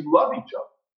because you love each other.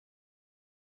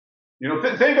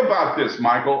 Think about this,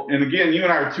 Michael. And again, you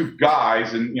and I are two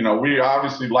guys, and we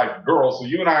obviously like girls, so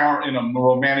you and I aren't in a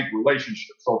romantic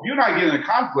relationship. So if you and I get in a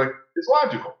conflict, it's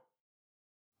logical.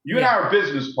 You and I are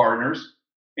business partners,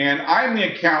 and I'm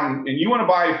the accountant, and you want to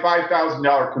buy a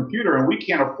 $5,000 computer, and we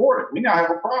can't afford it. We now have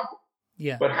a problem.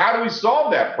 Yeah. But how do we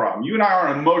solve that problem? You and I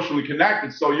aren't emotionally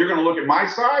connected, so you're going to look at my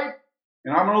side,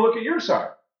 and I'm going to look at your side.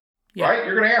 Yeah. Right?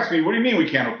 You're going to ask me, what do you mean we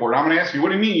can't afford it? I'm going to ask you, what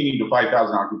do you mean you need a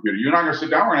 $5,000 computer? You're not going to sit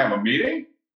down. We're going to have a meeting.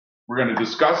 We're going to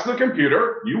discuss the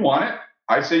computer. You want it.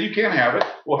 I say you can't have it.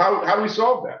 Well, how do we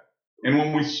solve that? And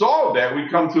when we solve that, we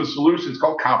come to a solution. It's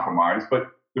called compromise.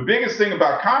 But the biggest thing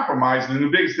about compromise, and the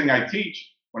biggest thing I teach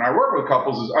when I work with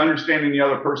couples, is understanding the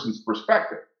other person's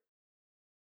perspective.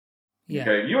 Yeah.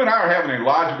 Okay. You and I are having a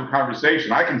logical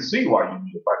conversation. I can see why you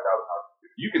need a $5,000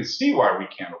 computer. You can see why we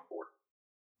can't afford it.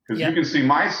 Because you can see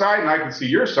my side and I can see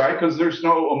your side because there's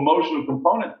no emotional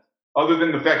component other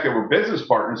than the fact that we're business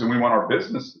partners and we want our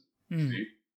business to succeed.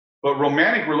 But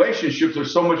romantic relationships are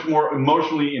so much more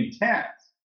emotionally intense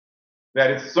that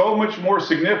it's so much more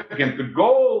significant. The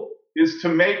goal is to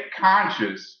make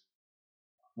conscious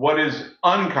what is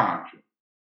unconscious,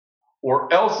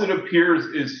 or else it appears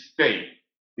is fate.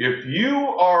 If you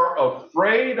are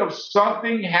afraid of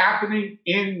something happening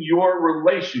in your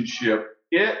relationship,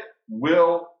 it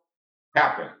will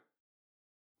happen.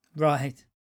 Right.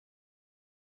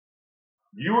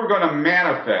 You are going to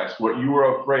manifest what you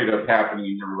were afraid of happening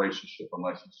in your relationship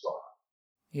unless you saw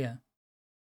it. Yeah.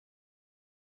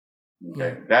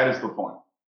 Okay, that is the point.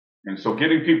 And so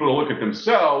getting people to look at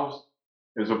themselves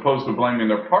as opposed to blaming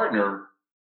their partner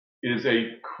is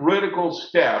a critical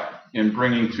step in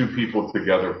bringing two people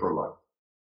together for life.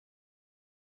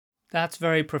 That's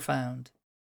very profound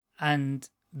and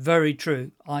very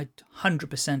true. I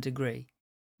 100% agree.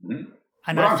 Mm-hmm.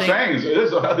 And what I'm saying is,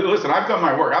 listen, I've done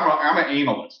my work. I'm an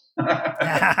analyst.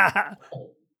 I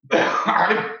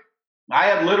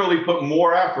have literally put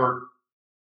more effort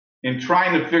in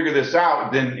trying to figure this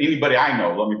out than anybody I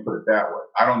know. Let me put it that way.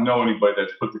 I don't know anybody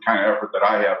that's put the kind of effort that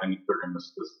I have in figuring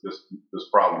this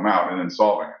problem out and then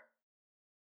solving it.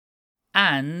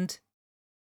 And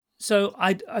so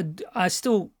I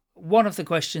still, one of the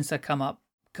questions that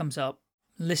comes up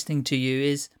listening to you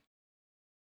is,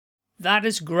 that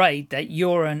is great that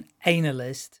you're an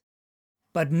analyst,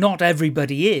 but not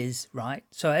everybody is, right?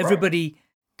 So everybody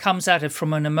comes at it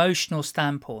from an emotional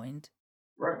standpoint.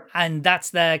 Right. And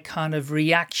that's their kind of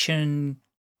reaction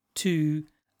to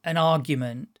an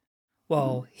argument.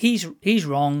 Well, he's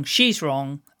wrong, she's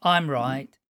wrong, I'm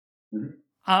right. Mm-hmm.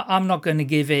 I'm not going to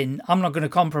give in. I'm not going to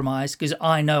compromise because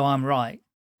I know I'm right,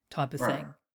 type of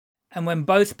thing. And when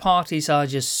both parties are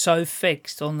just so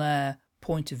fixed on their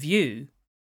point of view,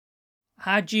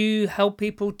 how do you help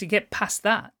people to get past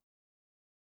that?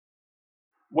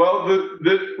 Well,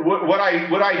 what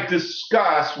I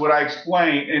discuss, what I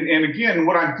explain, and again,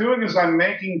 what I'm doing is I'm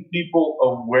making people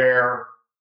aware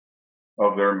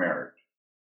of their marriage.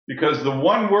 Because the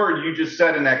one word you just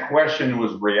said in that question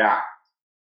was react.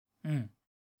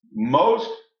 Most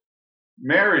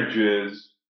marriages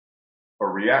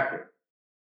are reactive.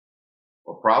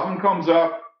 A problem comes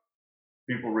up,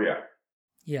 people react.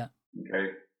 Yeah. Okay.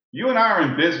 You and I are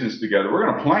in business together. We're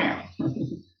going to plan.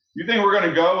 You think we're going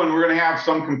to go and we're going to have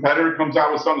some competitor comes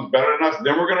out with something better than us,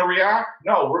 then we're going to react?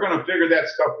 No, we're going to figure that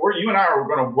stuff. You and I are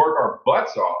going to work our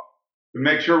butts off to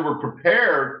make sure we're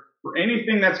prepared for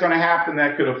anything that's going to happen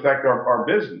that could affect our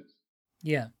business.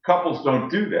 Yeah. Couples don't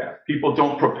do that. People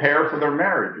don't prepare for their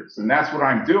marriages. And that's what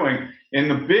I'm doing.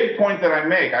 And the big point that I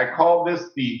make, I call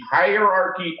this the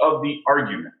hierarchy of the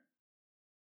argument.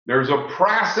 There's a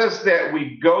process that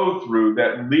we go through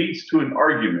that leads to an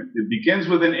argument. It begins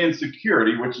with an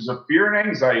insecurity, which is a fear and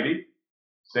anxiety.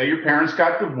 Say your parents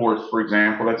got divorced, for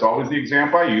example. That's always the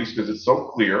example I use because it's so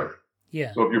clear.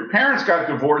 Yeah. So if your parents got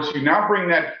divorced, you now bring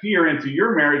that fear into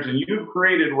your marriage and you've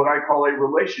created what I call a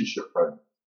relationship prejudice.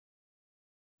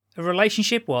 A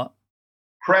relationship what?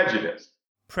 Prejudice.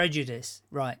 Prejudice,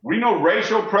 right. We know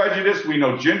racial prejudice, we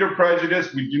know gender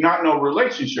prejudice, we do not know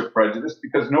relationship prejudice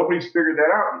because nobody's figured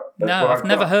that out yet. No, I've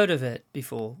never heard of it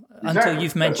before until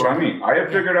you've mentioned it. That's what I mean. I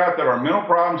have figured out that our mental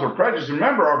problems are prejudice.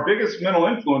 Remember, our biggest mental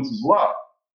influence is love.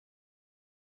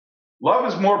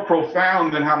 Love is more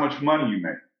profound than how much money you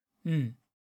make.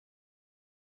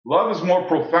 Love is more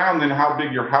profound than how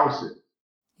big your house is.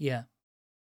 Yeah.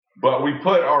 But we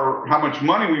put how much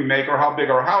money we make or how big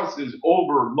our house is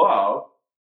over love.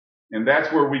 And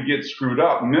that's where we get screwed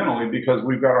up mentally because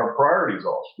we've got our priorities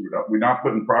all screwed up. We're not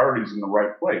putting priorities in the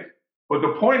right place. But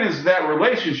the point is that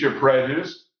relationship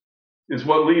prejudice is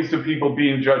what leads to people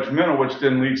being judgmental, which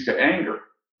then leads to anger.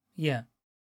 Yeah.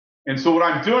 And so what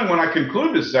I'm doing when I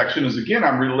conclude this section is, again,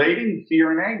 I'm relating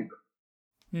fear and anger.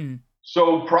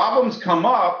 So problems come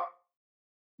up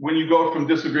when you go from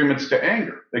disagreements to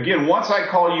anger. Again, once I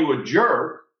call you a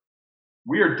jerk,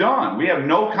 we are done. We have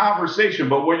no conversation.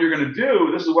 But what you're going to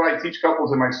do, this is what I teach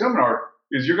couples in my seminar,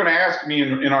 is you're going to ask me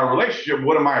in our relationship,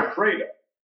 what am I afraid of?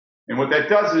 And what that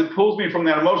does is it pulls me from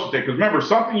that emotional state. Because remember,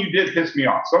 something you did pissed me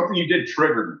off. Something you did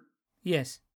triggered me.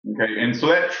 Yes. Okay. And so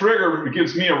that trigger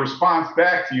gives me a response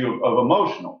back to you of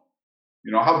emotional.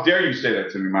 You know, how dare you say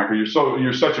that to me, Michael?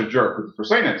 You're such a jerk for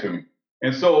saying that to me.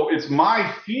 And so it's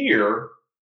my fear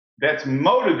that's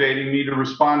motivating me to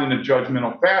respond in a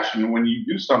judgmental fashion when you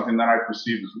do something that I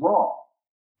perceive as wrong.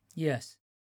 Yes.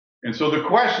 And so the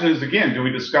question is, again, do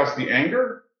we discuss the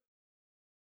anger?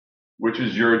 Which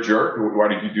is, you're a jerk. Why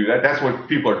did you do that? That's what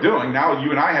people are doing. Now you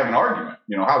and I have an argument.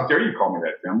 You know, how dare you call me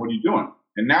that, Tim? What are you doing?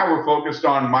 And now we're focused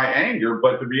on my anger.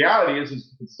 But the reality is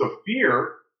it's the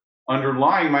fear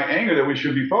underlying my anger that we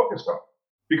should be focused on.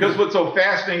 Because what's so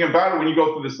fascinating about it when you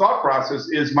go through this thought process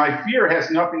is my fear has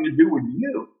nothing to do with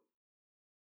you.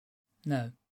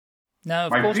 No. No,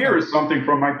 of my course fear not. is something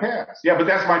from my past. Yeah, but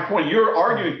that's my point. You're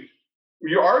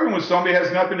arguing with somebody that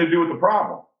has nothing to do with the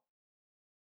problem.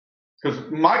 Because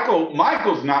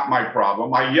Michael's not my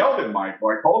problem. I yelled at Michael.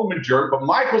 I called him a jerk, but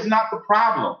Michael's not the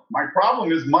problem. My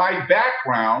problem is my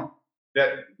background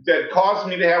that caused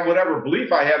me to have whatever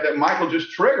belief I have that Michael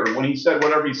just triggered when he said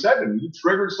whatever he said to me. He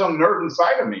triggered some nerve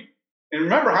inside of me. And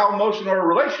remember how emotional are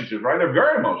relationships, right? They're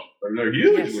very emotional. They're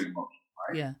hugely emotional,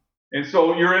 right? Yeah. And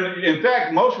so in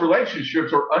fact, most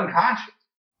relationships are unconscious.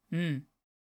 Mm.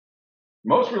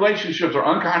 Most relationships are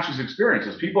unconscious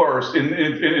experiences. People are, in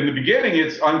the beginning,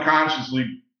 it's unconsciously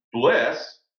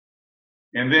bliss.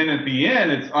 And then at the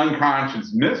end, it's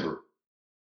unconscious misery.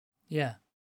 Yeah.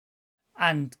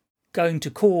 And going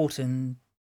to court and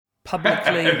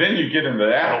publicly. And then you get into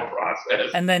that whole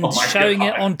process. And then showing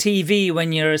it on TV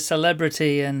when you're a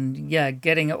celebrity and,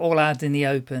 getting it all out in the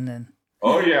open. And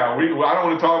oh, yeah. I don't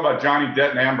want to talk about Johnny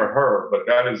Depp and Amber Heard, but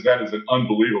that is an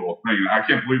unbelievable thing. I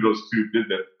can't believe those two did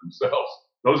that themselves.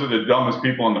 Those are the dumbest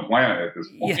people on the planet at this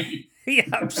point. Yeah,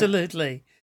 absolutely.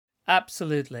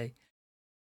 Absolutely.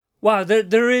 Wow,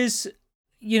 there is,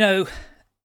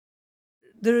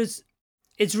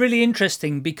 it's really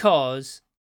interesting because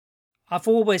I've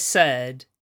always said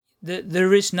that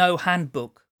there is no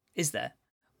handbook, is there?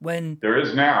 When there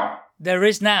is now. There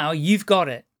is now, you've got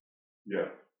it. Yeah.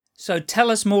 So tell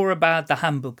us more about the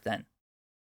handbook then.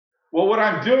 Well, what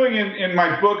I'm doing in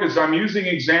my book is I'm using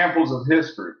examples of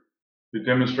history to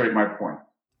demonstrate my point.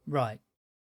 Right.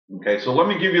 Okay, so let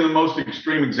me give you the most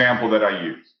extreme example that I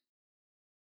use.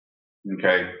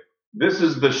 Okay, this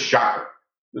is the shocker.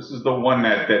 This is the one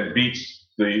that beats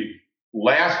the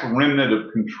last remnant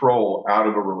of control out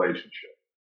of a relationship.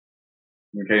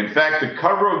 Okay, in fact, the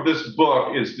cover of this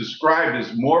book is described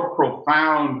as more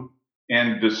profound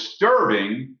and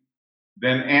disturbing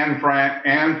than Anne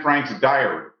Frank's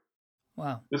diary.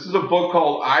 Wow. This is a book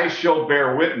called I Shall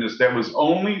Bear Witness that was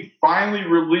only finally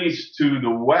released to the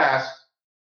West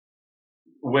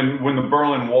when the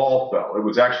Berlin Wall fell. It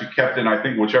was actually kept in, I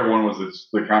think, whichever one was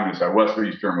the communist side, West or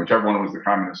Eastern, whichever one was the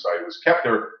communist side. It was kept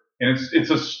there. And it's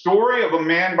a story of a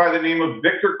man by the name of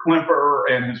Victor Klemperer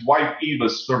and his wife Eva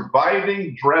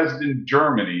surviving Dresden,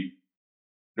 Germany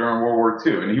during World War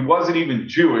II. And he wasn't even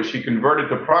Jewish. He converted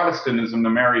to Protestantism to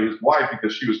marry his wife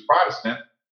because she was Protestant.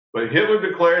 But Hitler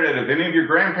declared that if any of your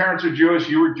grandparents are Jewish,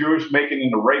 you were Jewish, making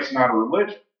it a race, not a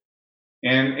religion.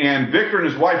 And Victor and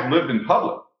his wife lived in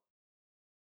public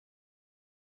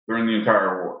during the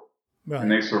entire war. Right.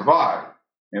 And they survived.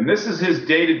 And this is his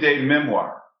day-to-day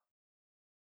memoir.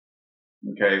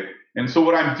 Okay? And so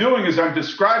what I'm doing is I'm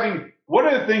describing what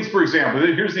are the things, for example,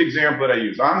 here's the example that I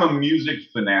use. I'm a music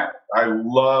fanatic. I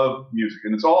love music,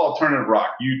 and it's all alternative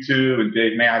rock, U2 and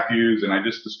Dave Matthews, and I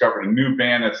just discovered a new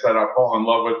band that I fall in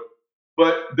love with.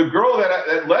 But the girl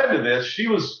that led to this, she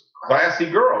was a classy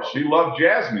girl. She loved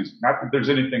jazz music. Not that there's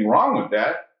anything wrong with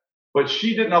that, but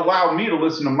she didn't allow me to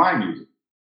listen to my music.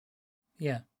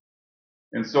 Yeah.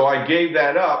 And so I gave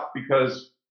that up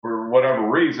because for whatever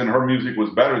reason, her music was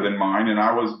better than mine, and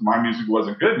my music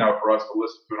wasn't good enough for us to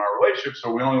listen to in our relationship,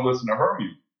 so we only listened to her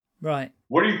music. Right.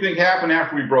 What do you think happened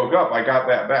after we broke up? I got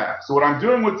that back. So what I'm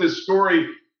doing with this story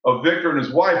of Victor and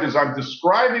his wife is I'm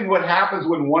describing what happens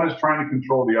when one is trying to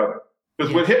control the other.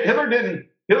 Because what Hitler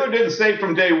didn't say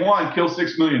from day one, kill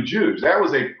 6 million Jews. That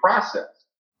was a process.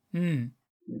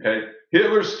 Okay.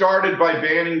 Hitler started by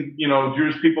banning,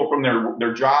 Jewish people from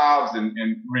their jobs and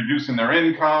reducing their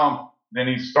income. Then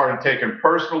he started taking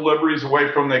personal liberties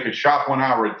away from them. They could shop 1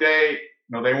 hour a day.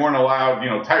 They weren't allowed,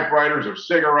 typewriters or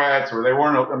cigarettes, or they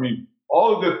weren't,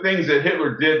 all of the things that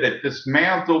Hitler did that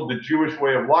dismantled the Jewish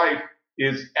way of life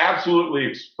is absolutely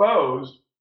exposed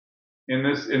in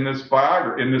this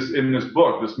biography, in this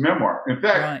book, this memoir. In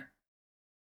fact,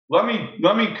 let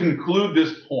me conclude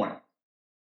this point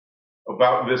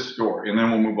about this story, and then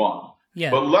we'll move on.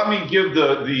 Yeah. But let me give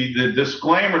the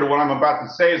disclaimer to what I'm about to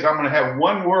say is I'm going to have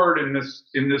one word in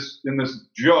this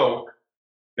joke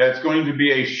that's going to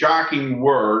be a shocking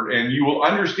word, and you will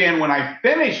understand when I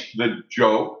finish the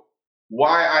joke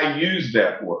why I use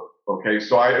that word. Okay,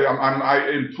 so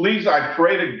I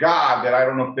pray to God that I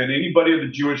don't offend anybody of the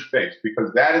Jewish faith,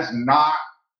 because that is not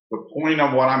the point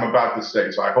of what I'm about to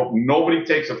say. So I hope nobody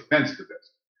takes offense to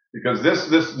this, because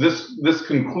this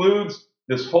concludes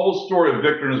this whole story of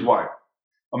Victor and his wife.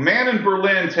 A man in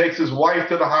Berlin takes his wife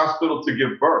to the hospital to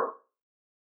give birth.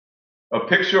 A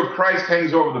picture of Christ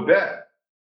hangs over the bed.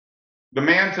 The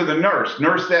man to the nurse,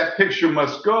 nurse, that picture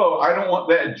must go. I don't want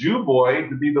that Jew boy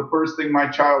to be the first thing my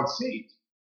child sees.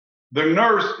 The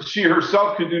nurse, she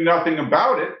herself could do nothing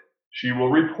about it. She will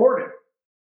report it.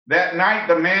 That night,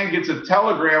 the man gets a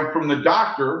telegram from the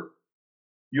doctor.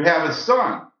 You have a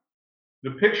son.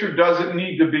 The picture doesn't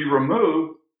need to be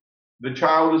removed. The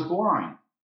child is blind.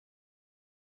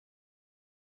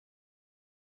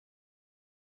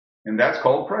 And that's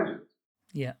called prejudice.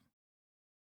 Yeah.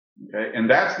 Okay. And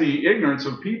that's the ignorance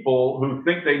of people who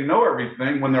think they know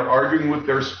everything when they're arguing with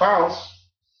their spouse.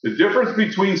 The difference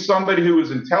between somebody who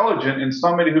is intelligent and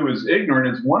somebody who is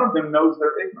ignorant is one of them knows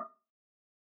they're ignorant.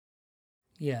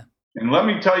 Yeah. And let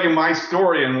me tell you my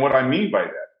story and what I mean by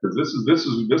that, because this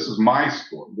is my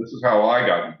story. This is how I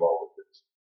got involved with this.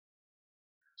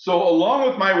 So along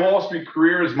with my Wall Street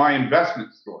career is my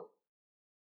investment story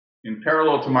in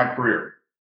parallel to my career.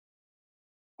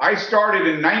 I started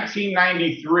in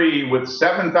 1993 with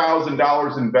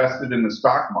 $7,000 invested in the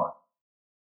stock market.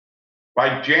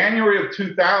 By January of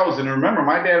 2000, and remember,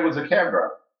 my dad was a cab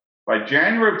driver. By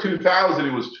January of 2000,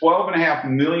 it was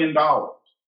 $12.5 million.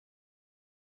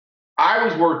 I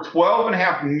was worth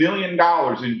 $12.5 million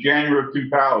in January of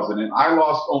 2000, and I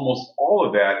lost almost all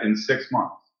of that in 6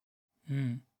 months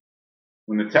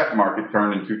when the tech market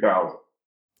turned in 2000.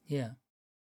 Yeah.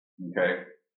 Okay.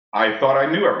 I thought I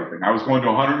knew everything. I was going to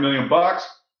 $100 million bucks.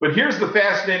 But here's the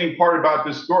fascinating part about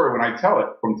this story when I tell it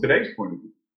from today's point of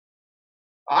view.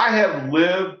 I have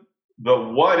lived the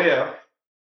what if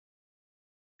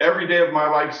every day of my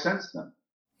life since then.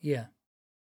 Yeah.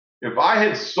 If I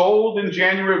had sold in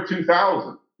January of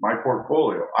 2000, my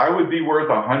portfolio, I would be worth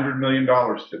 $100 million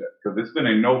today, because it's been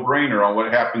a no-brainer on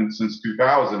what happened since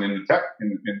 2000 in the tech,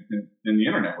 in the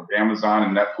internet with Amazon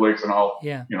and Netflix and all,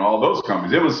 all those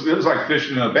companies. It was like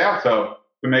fishing in a bathtub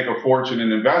to make a fortune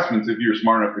in investments if you're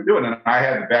smart enough to do it. And I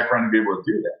had the background to be able to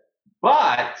do that.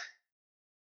 But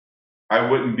I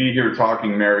wouldn't be here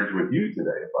talking marriage with you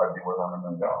today if I'd be worth $100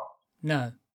 million.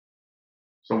 No.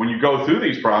 So when you go through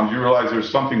these problems, you realize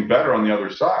there's something better on the other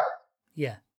side.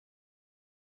 Yeah.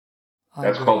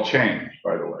 That's called change,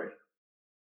 by the way.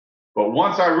 But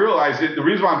once I realized it, the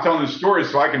reason why I'm telling this story is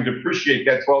so I can depreciate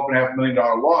that $12.5 million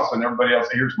loss and everybody else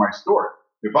hears my story.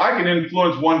 If I can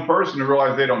influence one person to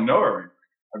realize they don't know everything,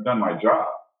 I've done my job.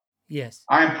 Yes.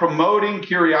 I'm promoting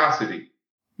curiosity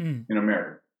in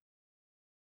America.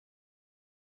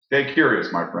 Stay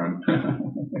curious, my friend.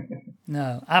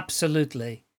 No,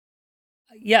 absolutely.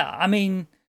 Yeah, I mean,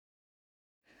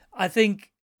 I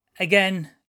think,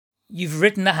 again, you've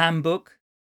written a handbook.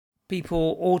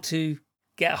 People ought to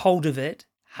get hold of it.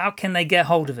 How can they get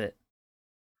hold of it?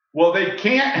 Well, they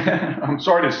can't, I'm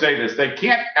sorry to say this, they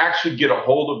can't actually get a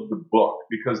hold of the book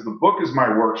because the book is my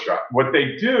workshop. What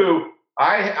they do,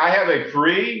 I have a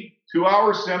free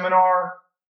 2-hour seminar.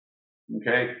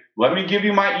 Okay. Let me give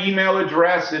you my email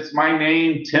address. It's my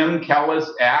name, Tim Kellis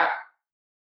at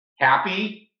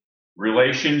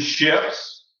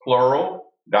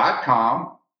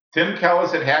happyrelationships.com. Tim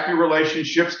Kellis at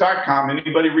happyrelationships.com.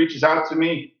 Anybody reaches out to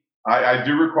me, I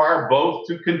do require both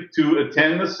to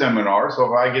attend the seminar. So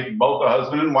if I get both a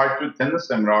husband and wife to attend the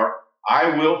seminar,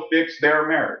 I will fix their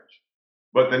marriage.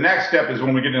 But the next step is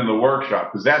when we get into the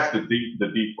workshop, because that's the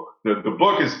deep work. The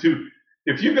book is too.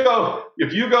 If you go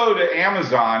to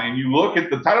Amazon and you look at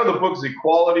the title of the book is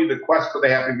Equality: The Quest for the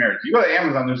Happy Marriage. You go to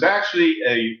Amazon, there's actually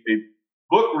a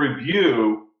book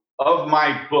review of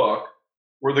my book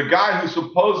where the guy who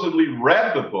supposedly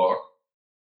read the book,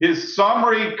 his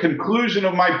summary conclusion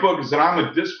of my book is that I'm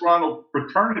a disgruntled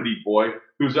fraternity boy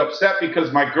who's upset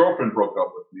because my girlfriend broke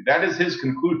up with me. That is his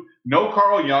conclusion. No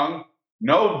Carl Jung,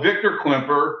 no Victor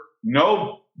Klemper,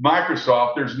 no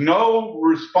Microsoft. There's no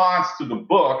response to the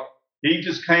book. He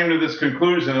just came to this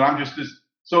conclusion, and I'm just this.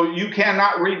 So you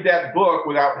cannot read that book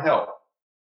without help,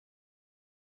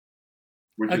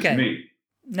 which is me.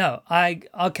 No, I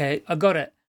got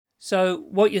it. So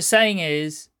what you're saying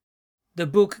is the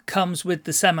book comes with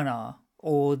the seminar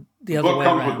or the other way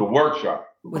around? The book comes with the workshop.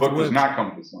 The book does not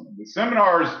come with the seminar. The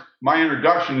seminar is my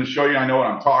introduction to show you I know what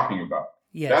I'm talking about.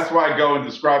 Yes. That's why I go and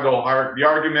describe the whole hierarchy of the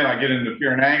argument. I get into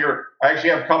fear and anger. I actually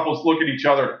have couples look at each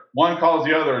other. One calls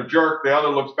the other a jerk. The other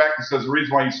looks back and says, the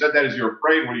reason why you said that is you're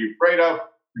afraid. What are you afraid of?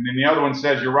 And then the other one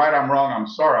says, you're right, I'm wrong, I'm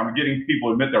sorry. I'm getting people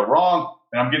to admit they're wrong,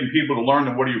 and I'm getting people to learn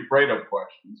the what are you afraid of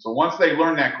question. So once they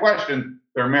learn that question,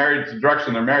 their marriage, the direction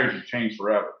of their marriage has changed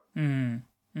forever.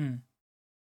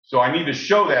 So I need to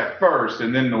show that first,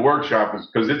 and then the workshop is,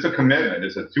 because it's a commitment.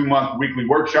 It's a 2-month weekly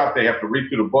workshop. They have to read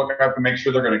through the book. I have to make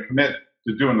sure they're going to commit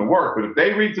to doing the work. But if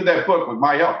they read through that book with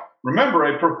my help, remember,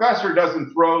 a professor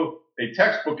doesn't throw a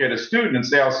textbook at a student and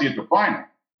say, I'll see you at the final.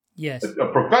 Yes. A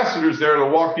professor is there to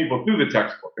walk people through the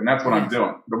textbook, and that's what I'm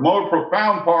doing. The more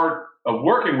profound part of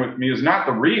working with me is not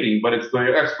the reading, but it's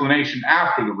the explanation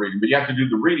after the reading. But you have to do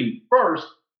the reading first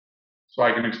so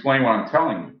I can explain what I'm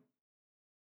telling you.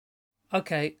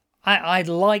 Okay. I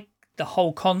like the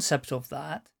whole concept of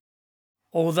that.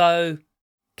 Although,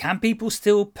 can people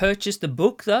still purchase the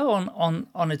book, though,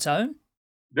 on its own?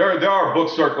 There are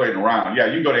books circulating around. Yeah,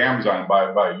 you can go to Amazon and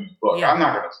buy a used book. Yeah. I'm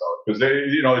not going to sell it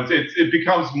because it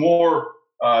becomes more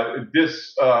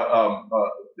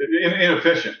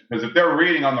inefficient, because if they're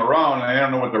reading on their own and they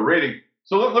don't know what they're reading.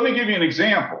 So let me give you an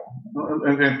example.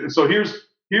 And so here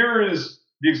is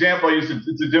the example I use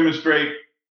to demonstrate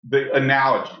the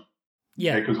analogy.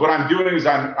 Yeah. Because what I'm doing is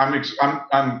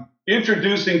I'm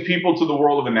introducing people to the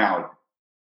world of analogy.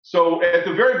 So at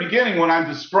the very beginning, when I'm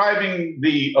describing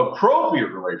the appropriate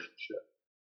relationship,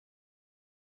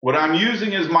 what I'm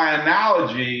using as my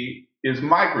analogy is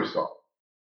Microsoft.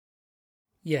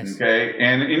 Yes. Okay.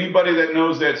 And anybody that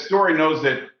knows that story knows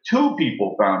that two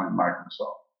people founded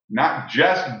Microsoft, not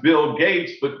just Bill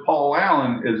Gates, but Paul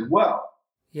Allen as well.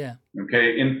 Yeah.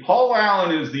 Okay. And Paul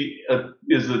Allen is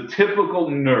the typical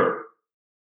nerd.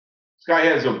 This guy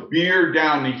has a beard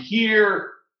down to here,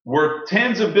 worth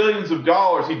tens of billions of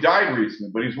dollars. He died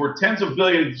recently, but he's worth tens of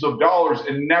billions of dollars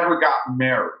and never got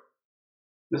married.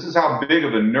 This is how big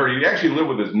of a nerd. He actually lived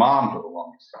with his mom for the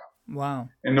longest time. Wow.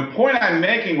 And the point I'm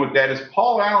making with that is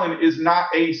Paul Allen is not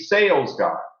a sales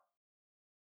guy.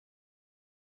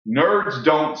 Nerds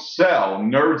don't sell,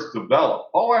 nerds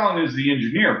develop. Paul Allen is the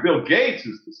engineer. Bill Gates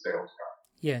is the sales guy.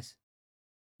 Yes.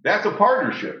 That's a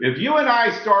partnership. If you and I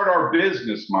start our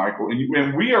business, Michael,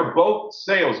 and we are both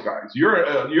sales guys, you're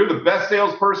the best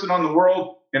salesperson on the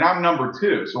world, and I'm number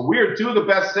two. So we are two of the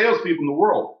best salespeople in the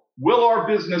world. Will our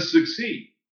business succeed?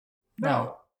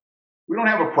 No. We don't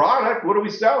have a product. What are we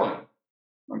selling?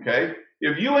 Okay.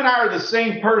 If you and I are the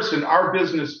same person, our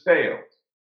business fails.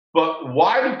 But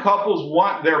why do couples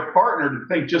want their partner to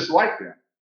think just like them?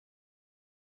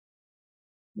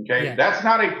 Okay, yeah. That's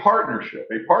not a partnership.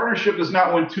 A partnership is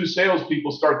not when two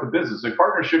salespeople start the business. A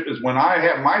partnership is when I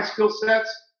have my skill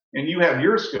sets and you have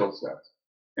your skill sets.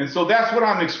 And so that's what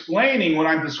I'm explaining when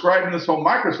I'm describing this whole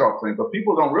Microsoft thing. But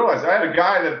people don't realize I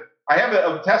have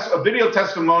a video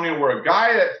testimonial where a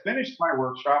guy that finished my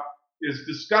workshop is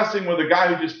discussing with a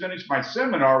guy who just finished my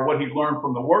seminar what he learned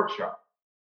from the workshop.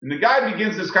 And the guy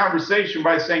begins this conversation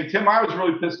by saying, Tim, I was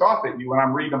really pissed off at you when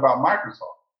I'm reading about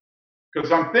Microsoft. Because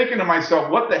I'm thinking to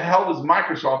myself, what the hell does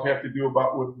Microsoft have to do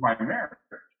with my marriage?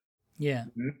 Yeah.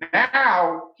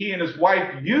 Now he and his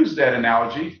wife use that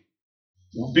analogy,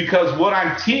 because what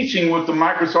I'm teaching with the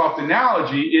Microsoft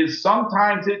analogy is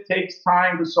sometimes it takes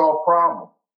time to solve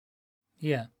problems.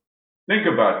 Yeah. Think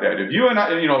about that. If you and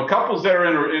I, couples that are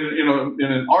in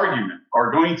an argument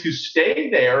are going to stay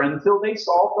there until they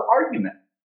solve the argument.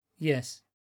 Yes.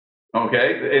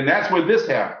 Okay, and that's where this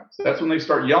happens. That's when they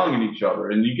start yelling at each other,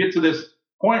 and you get to this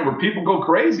point where people go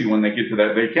crazy when they get to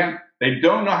that. They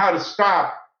don't know how to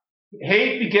stop.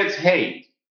 Hate begets hate.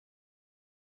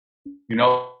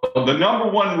 The number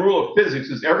one rule of physics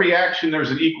is every action there's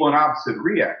an equal and opposite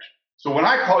reaction. So when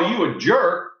I call you a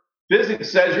jerk, physics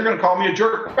says you're going to call me a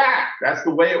jerk back. That's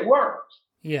the way it works.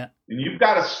 Yeah. And you've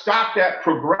got to stop that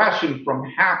progression from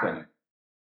happening.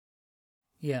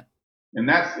 Yeah. And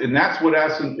that's what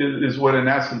in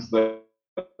essence that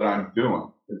I'm doing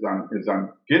is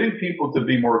I'm getting people to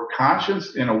be more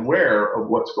conscious and aware of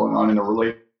what's going on in a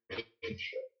relationship.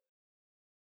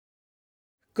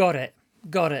 Got it.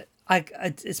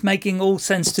 It's making all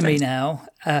sense to me now.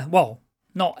 Well,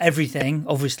 not everything,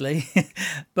 obviously,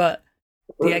 but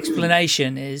the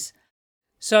explanation is.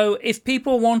 So if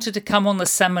people wanted to come on the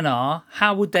seminar,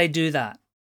 how would they do that?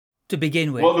 To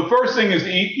begin with? Well, the first thing is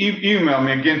email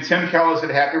me. Again, Tim Kellis at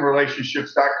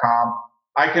happyrelationships.com.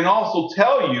 I can also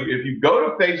tell you, if you go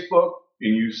to Facebook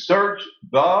and you search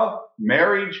the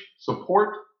Marriage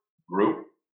Support Group,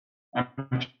 I'm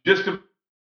just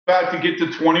about to get to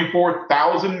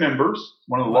 24,000 members,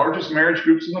 one of the largest marriage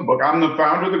groups in the book. I'm the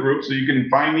founder of the group, so you can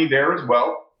find me there as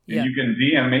well. And you can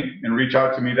DM me and reach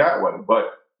out to me that way.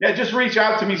 But yeah, just reach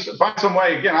out to me. Find some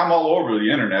way. Again, I'm all over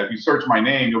the internet. If you search my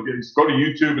name, go to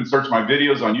YouTube and search my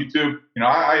videos on YouTube.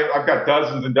 I've got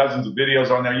dozens and dozens of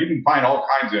videos on there. You can find all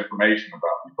kinds of information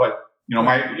about me. But,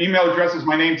 my email address is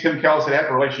my name, Tim Kellis at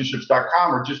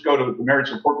happyrelationships.com, or just go to the Marriage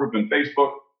Support Group on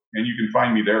Facebook, and you can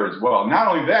find me there as well. Not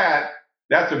only that,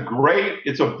 it's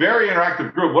a very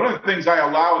interactive group. One of the things I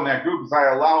allow in that group is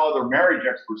I allow other marriage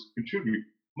experts to contribute.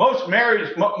 Most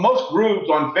groups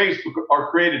on Facebook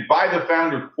are created by the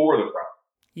founder for the founder.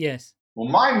 Yes. Well,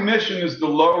 my mission is to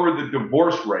lower the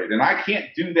divorce rate, and I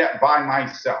can't do that by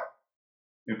myself.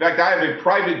 In fact, I have a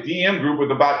private DM group with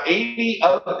about 80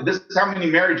 other, this is how many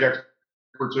marriage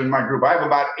experts are in my group. I have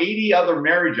about 80 other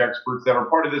marriage experts that are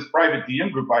part of this private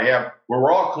DM group I have, where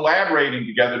we're all collaborating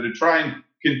together to try and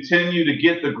continue to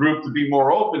get the group to be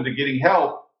more open to getting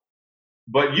help.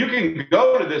 But you can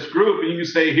go to this group and you can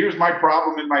say, here's my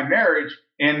problem in my marriage,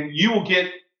 and you will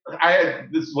get, I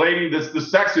had this lady, the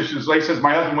sex issue, this lady says,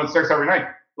 my husband wants sex every night.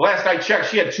 The last I checked,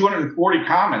 she had 240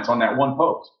 comments on that one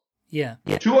post. Yeah.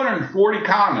 240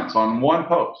 comments on one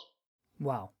post.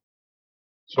 Wow.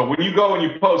 So when you go and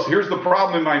you post, here's the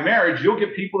problem in my marriage, you'll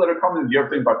get people that are coming, you ever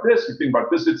think about this, you think about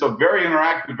this. It's a very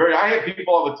interactive, I have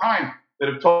people all the time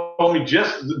that have told me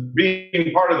just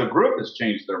being part of the group has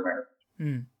changed their marriage.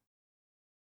 Mm.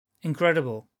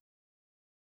 Incredible.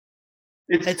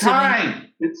 It's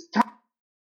time. It's time.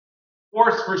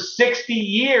 Divorce for 60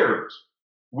 years.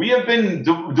 We have been,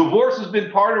 divorce has been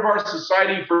part of our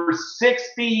society for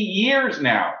 60 years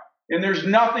now. And there's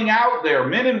nothing out there.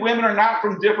 Men and women are not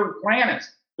from different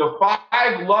planets. The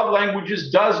 5 love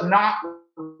languages does not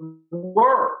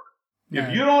work. No.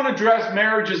 If you don't address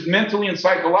marriages mentally and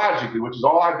psychologically, which is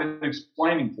all I've been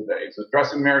explaining today, is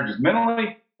addressing marriages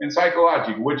mentally and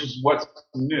psychologically, which is what's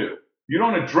new. You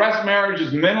don't address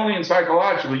marriages mentally and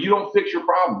psychologically, you don't fix your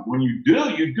problem. When you do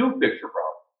fix your problem.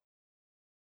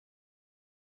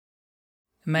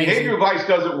 Amazing. Behavior advice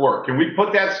doesn't work. Can we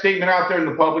put that statement out there in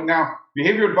the public now?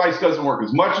 Behavior advice doesn't work.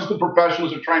 As much as the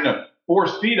professionals are trying to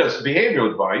force feed us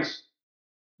behavioral advice,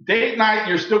 date night,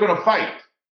 you're still going to fight.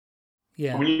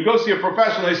 Yeah. When you go see a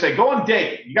professional, they say, go on a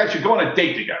date. You guys should go on a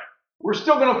date together. We're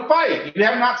still going to fight. You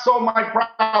have not solved my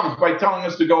problems by telling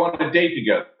us to go on a date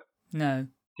together. No.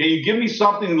 Can you give me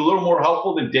something a little more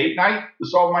helpful than date night to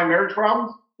solve my marriage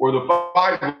problems? Or the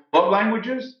 5 love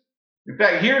languages? In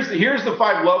fact, here's the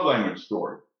 5 love language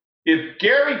story. If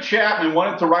Gary Chapman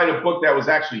wanted to write a book that was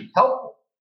actually helpful,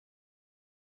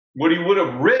 what he would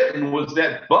have written was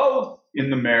that both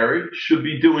in the marriage should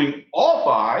be doing all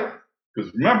 5,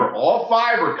 because remember, all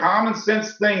 5 are common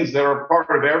sense things that are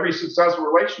part of every successful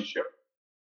relationship.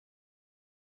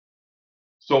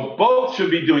 So both should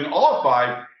be doing all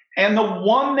 5, and the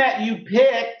one that you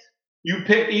picked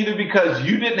either because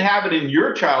you didn't have it in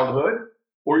your childhood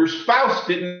or your spouse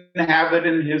didn't have it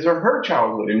in his or her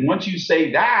childhood. And once you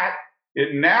say that,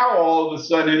 it now all of a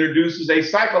sudden introduces a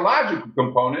psychological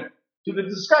component to the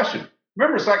discussion.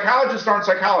 Remember, psychologists aren't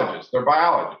psychologists, they're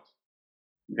biologists.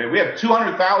 Okay, we have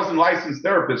 200,000 licensed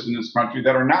therapists in this country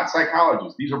that are not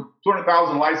psychologists. These are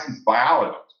 200,000 licensed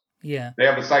biologists. Yeah. They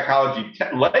have a psychology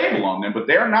label on them, but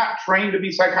they're not trained to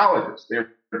be psychologists. They're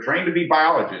trained to be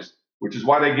biologists, which is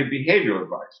why they give behavioral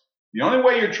advice. The only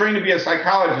way you're trained to be a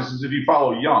psychologist is if you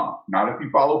follow Jung, not if you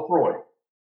follow Freud.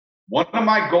 One of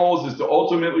my goals is to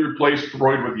ultimately replace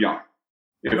Freud with Jung.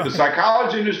 If the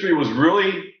psychology industry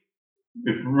really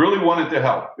wanted to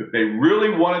help, if they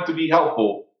really wanted to be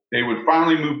helpful, they would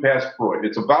finally move past Freud.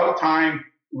 It's about time.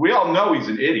 We all know he's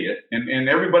an idiot, and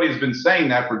everybody's been saying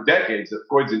that for decades, that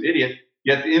Freud's an idiot,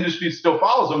 yet the industry still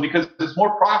follows him because it's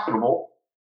more profitable.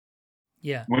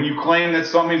 Yeah. When you claim that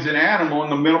somebody's an animal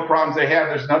and the mental problems they have,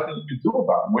 there's nothing you can do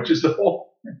about them, which is the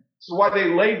whole. This is why they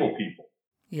label people.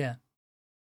 Yeah.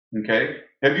 Okay.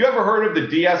 Have you ever heard of the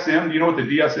DSM? Do you know what the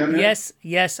DSM is?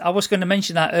 Yes. I was going to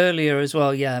mention that earlier as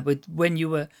well. Yeah, but when you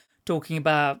were talking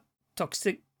about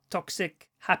toxic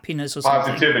happiness or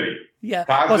something. Positivity. Yeah.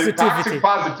 Toxic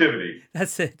positivity.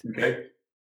 That's it. Okay.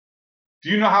 Do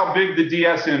you know how big the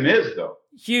DSM is, though?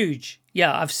 Huge.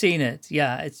 Yeah, I've seen it.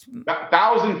 Yeah, it's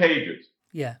 1,000 pages.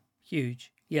 Yeah,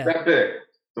 huge. Yeah. That big.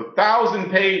 So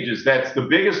 1,000 pages, that's the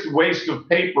biggest waste of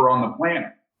paper on the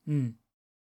planet.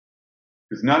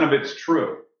 Because none of it's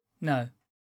true. No.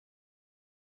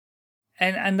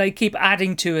 And they keep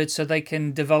adding to it so they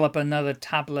can develop another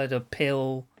tablet or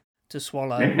pill to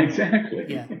swallow. Exactly.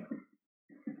 Yeah.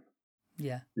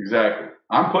 Yeah. Exactly.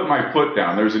 I'm putting my foot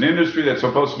down. There's an industry that's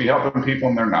supposed to be helping people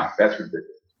and they're not. That's ridiculous.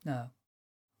 No.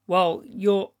 Well,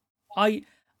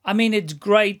 I mean, it's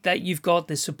great that you've got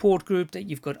this support group, that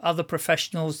you've got other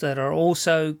professionals that are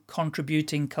also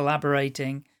contributing,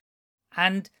 collaborating.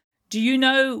 And do you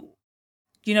know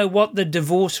what the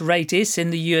divorce rate is in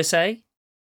the USA?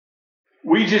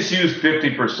 We just use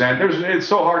 50%. It's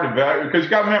so hard to value because you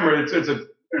got to remember,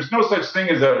 there's no such thing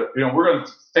as we're going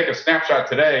to take a snapshot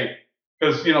today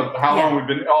because, how long we've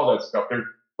been, all that stuff.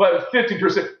 But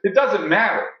 50%, it doesn't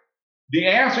matter. The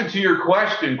answer to your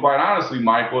question, quite honestly,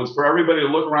 Michael, is for everybody to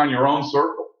look around your own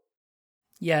circle.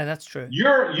 Yeah, that's true.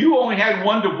 You only had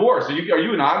one divorce. Are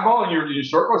you an oddball in your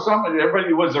circle or something?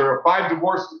 Everybody, was there a 5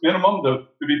 divorce minimum to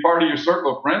be part of your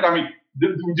circle of friends? I mean,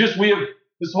 we have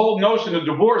this whole notion of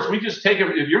divorce. We just take it.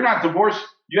 If you're not divorced,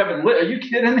 you haven't lived. Are you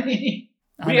kidding me?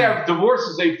 We have divorce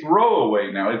as a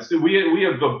throwaway now. We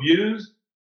have abused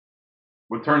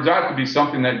what turns out to be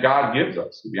something that God gives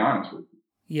us, to be honest with you.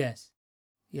 Yes.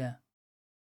 Yeah.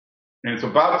 And it's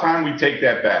about time we take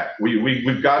that back.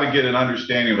 We've got to get an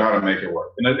understanding of how to make it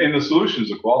work. And the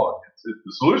solution's equality.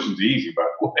 The solution's easy, by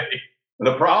the way.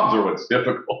 The problems are what's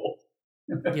difficult.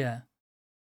 Yeah.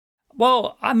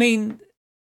 Well, I mean,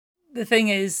 the thing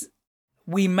is,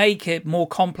 we make it more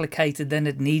complicated than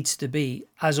it needs to be,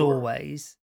 as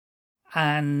always.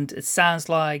 And it sounds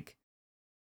like,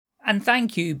 and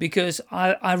thank you, because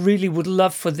I really would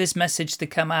love for this message to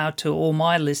come out to all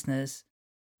my listeners.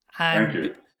 And thank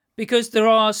you. Because there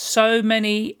are so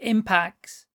many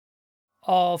impacts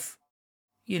of,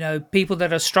 people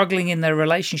that are struggling in their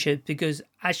relationship, because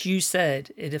as you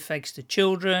said, it affects the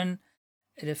children,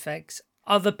 it affects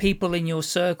other people in your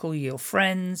circle, your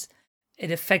friends, it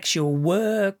affects your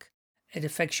work, it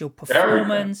affects your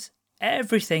performance,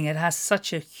 everything. It has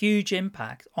such a huge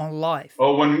impact on life.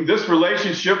 Oh, when this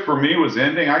relationship for me was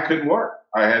ending, I couldn't work.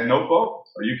 I had no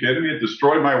focus. Are you kidding me? It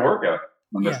destroyed my work ethic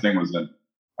when this thing was ending.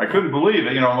 I couldn't believe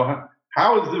it.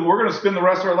 How is it we're going to spend the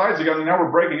rest of our lives together and now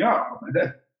we're breaking up?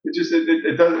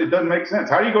 It doesn't make sense.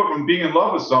 How do you go from being in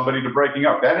love with somebody to breaking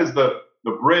up? That is the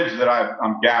bridge that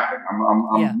I'm gapping.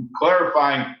 I'm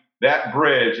clarifying that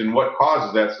bridge and what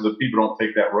causes that so that people don't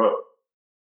take that road.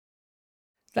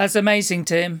 That's amazing,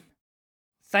 Tim.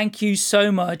 Thank you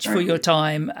so much for your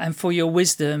time and for your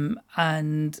wisdom.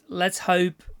 And let's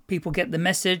hope people get the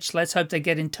message. Let's hope they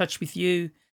get in touch with you,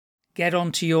 get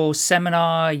onto your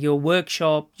seminar, your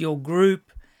workshop, your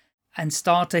group, and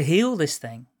start to heal this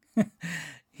thing.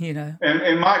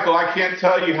 And Michael, I can't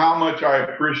tell you how much I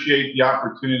appreciate the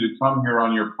opportunity to come here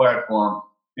on your platform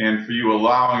and for you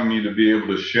allowing me to be able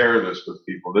to share this with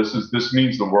people. This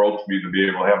means the world to me to be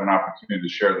able to have an opportunity to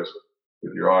share this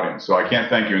with your audience. So I can't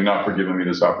thank you enough for giving me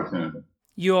this opportunity.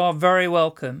 You are very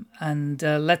welcome. And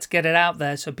let's get it out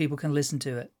there so people can listen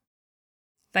to it.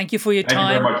 Thank you for your time.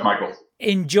 Thank you very much, Michael.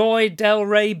 Enjoy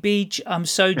Delray Beach. I'm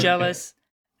so jealous.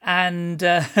 And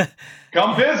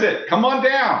come visit. Come on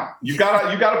down. You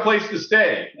got a place to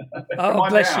stay. Oh,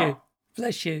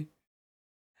 bless you.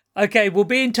 Okay, we'll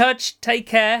be in touch. Take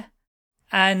care.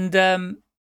 And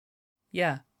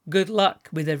good luck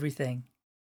with everything.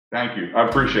 Thank you. I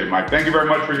appreciate it, Mike. Thank you very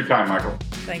much for your time, Michael.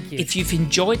 Thank you. If you've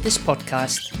enjoyed this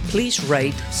podcast, please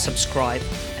rate, subscribe,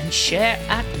 and share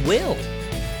at will.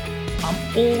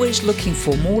 I'm always looking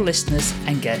for more listeners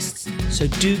and guests, so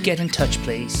do get in touch,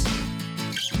 please.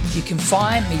 You can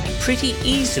find me pretty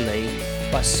easily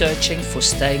by searching for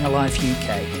Staying Alive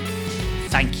UK.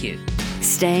 Thank you.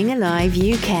 Staying Alive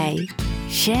UK.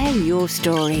 Share your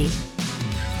story.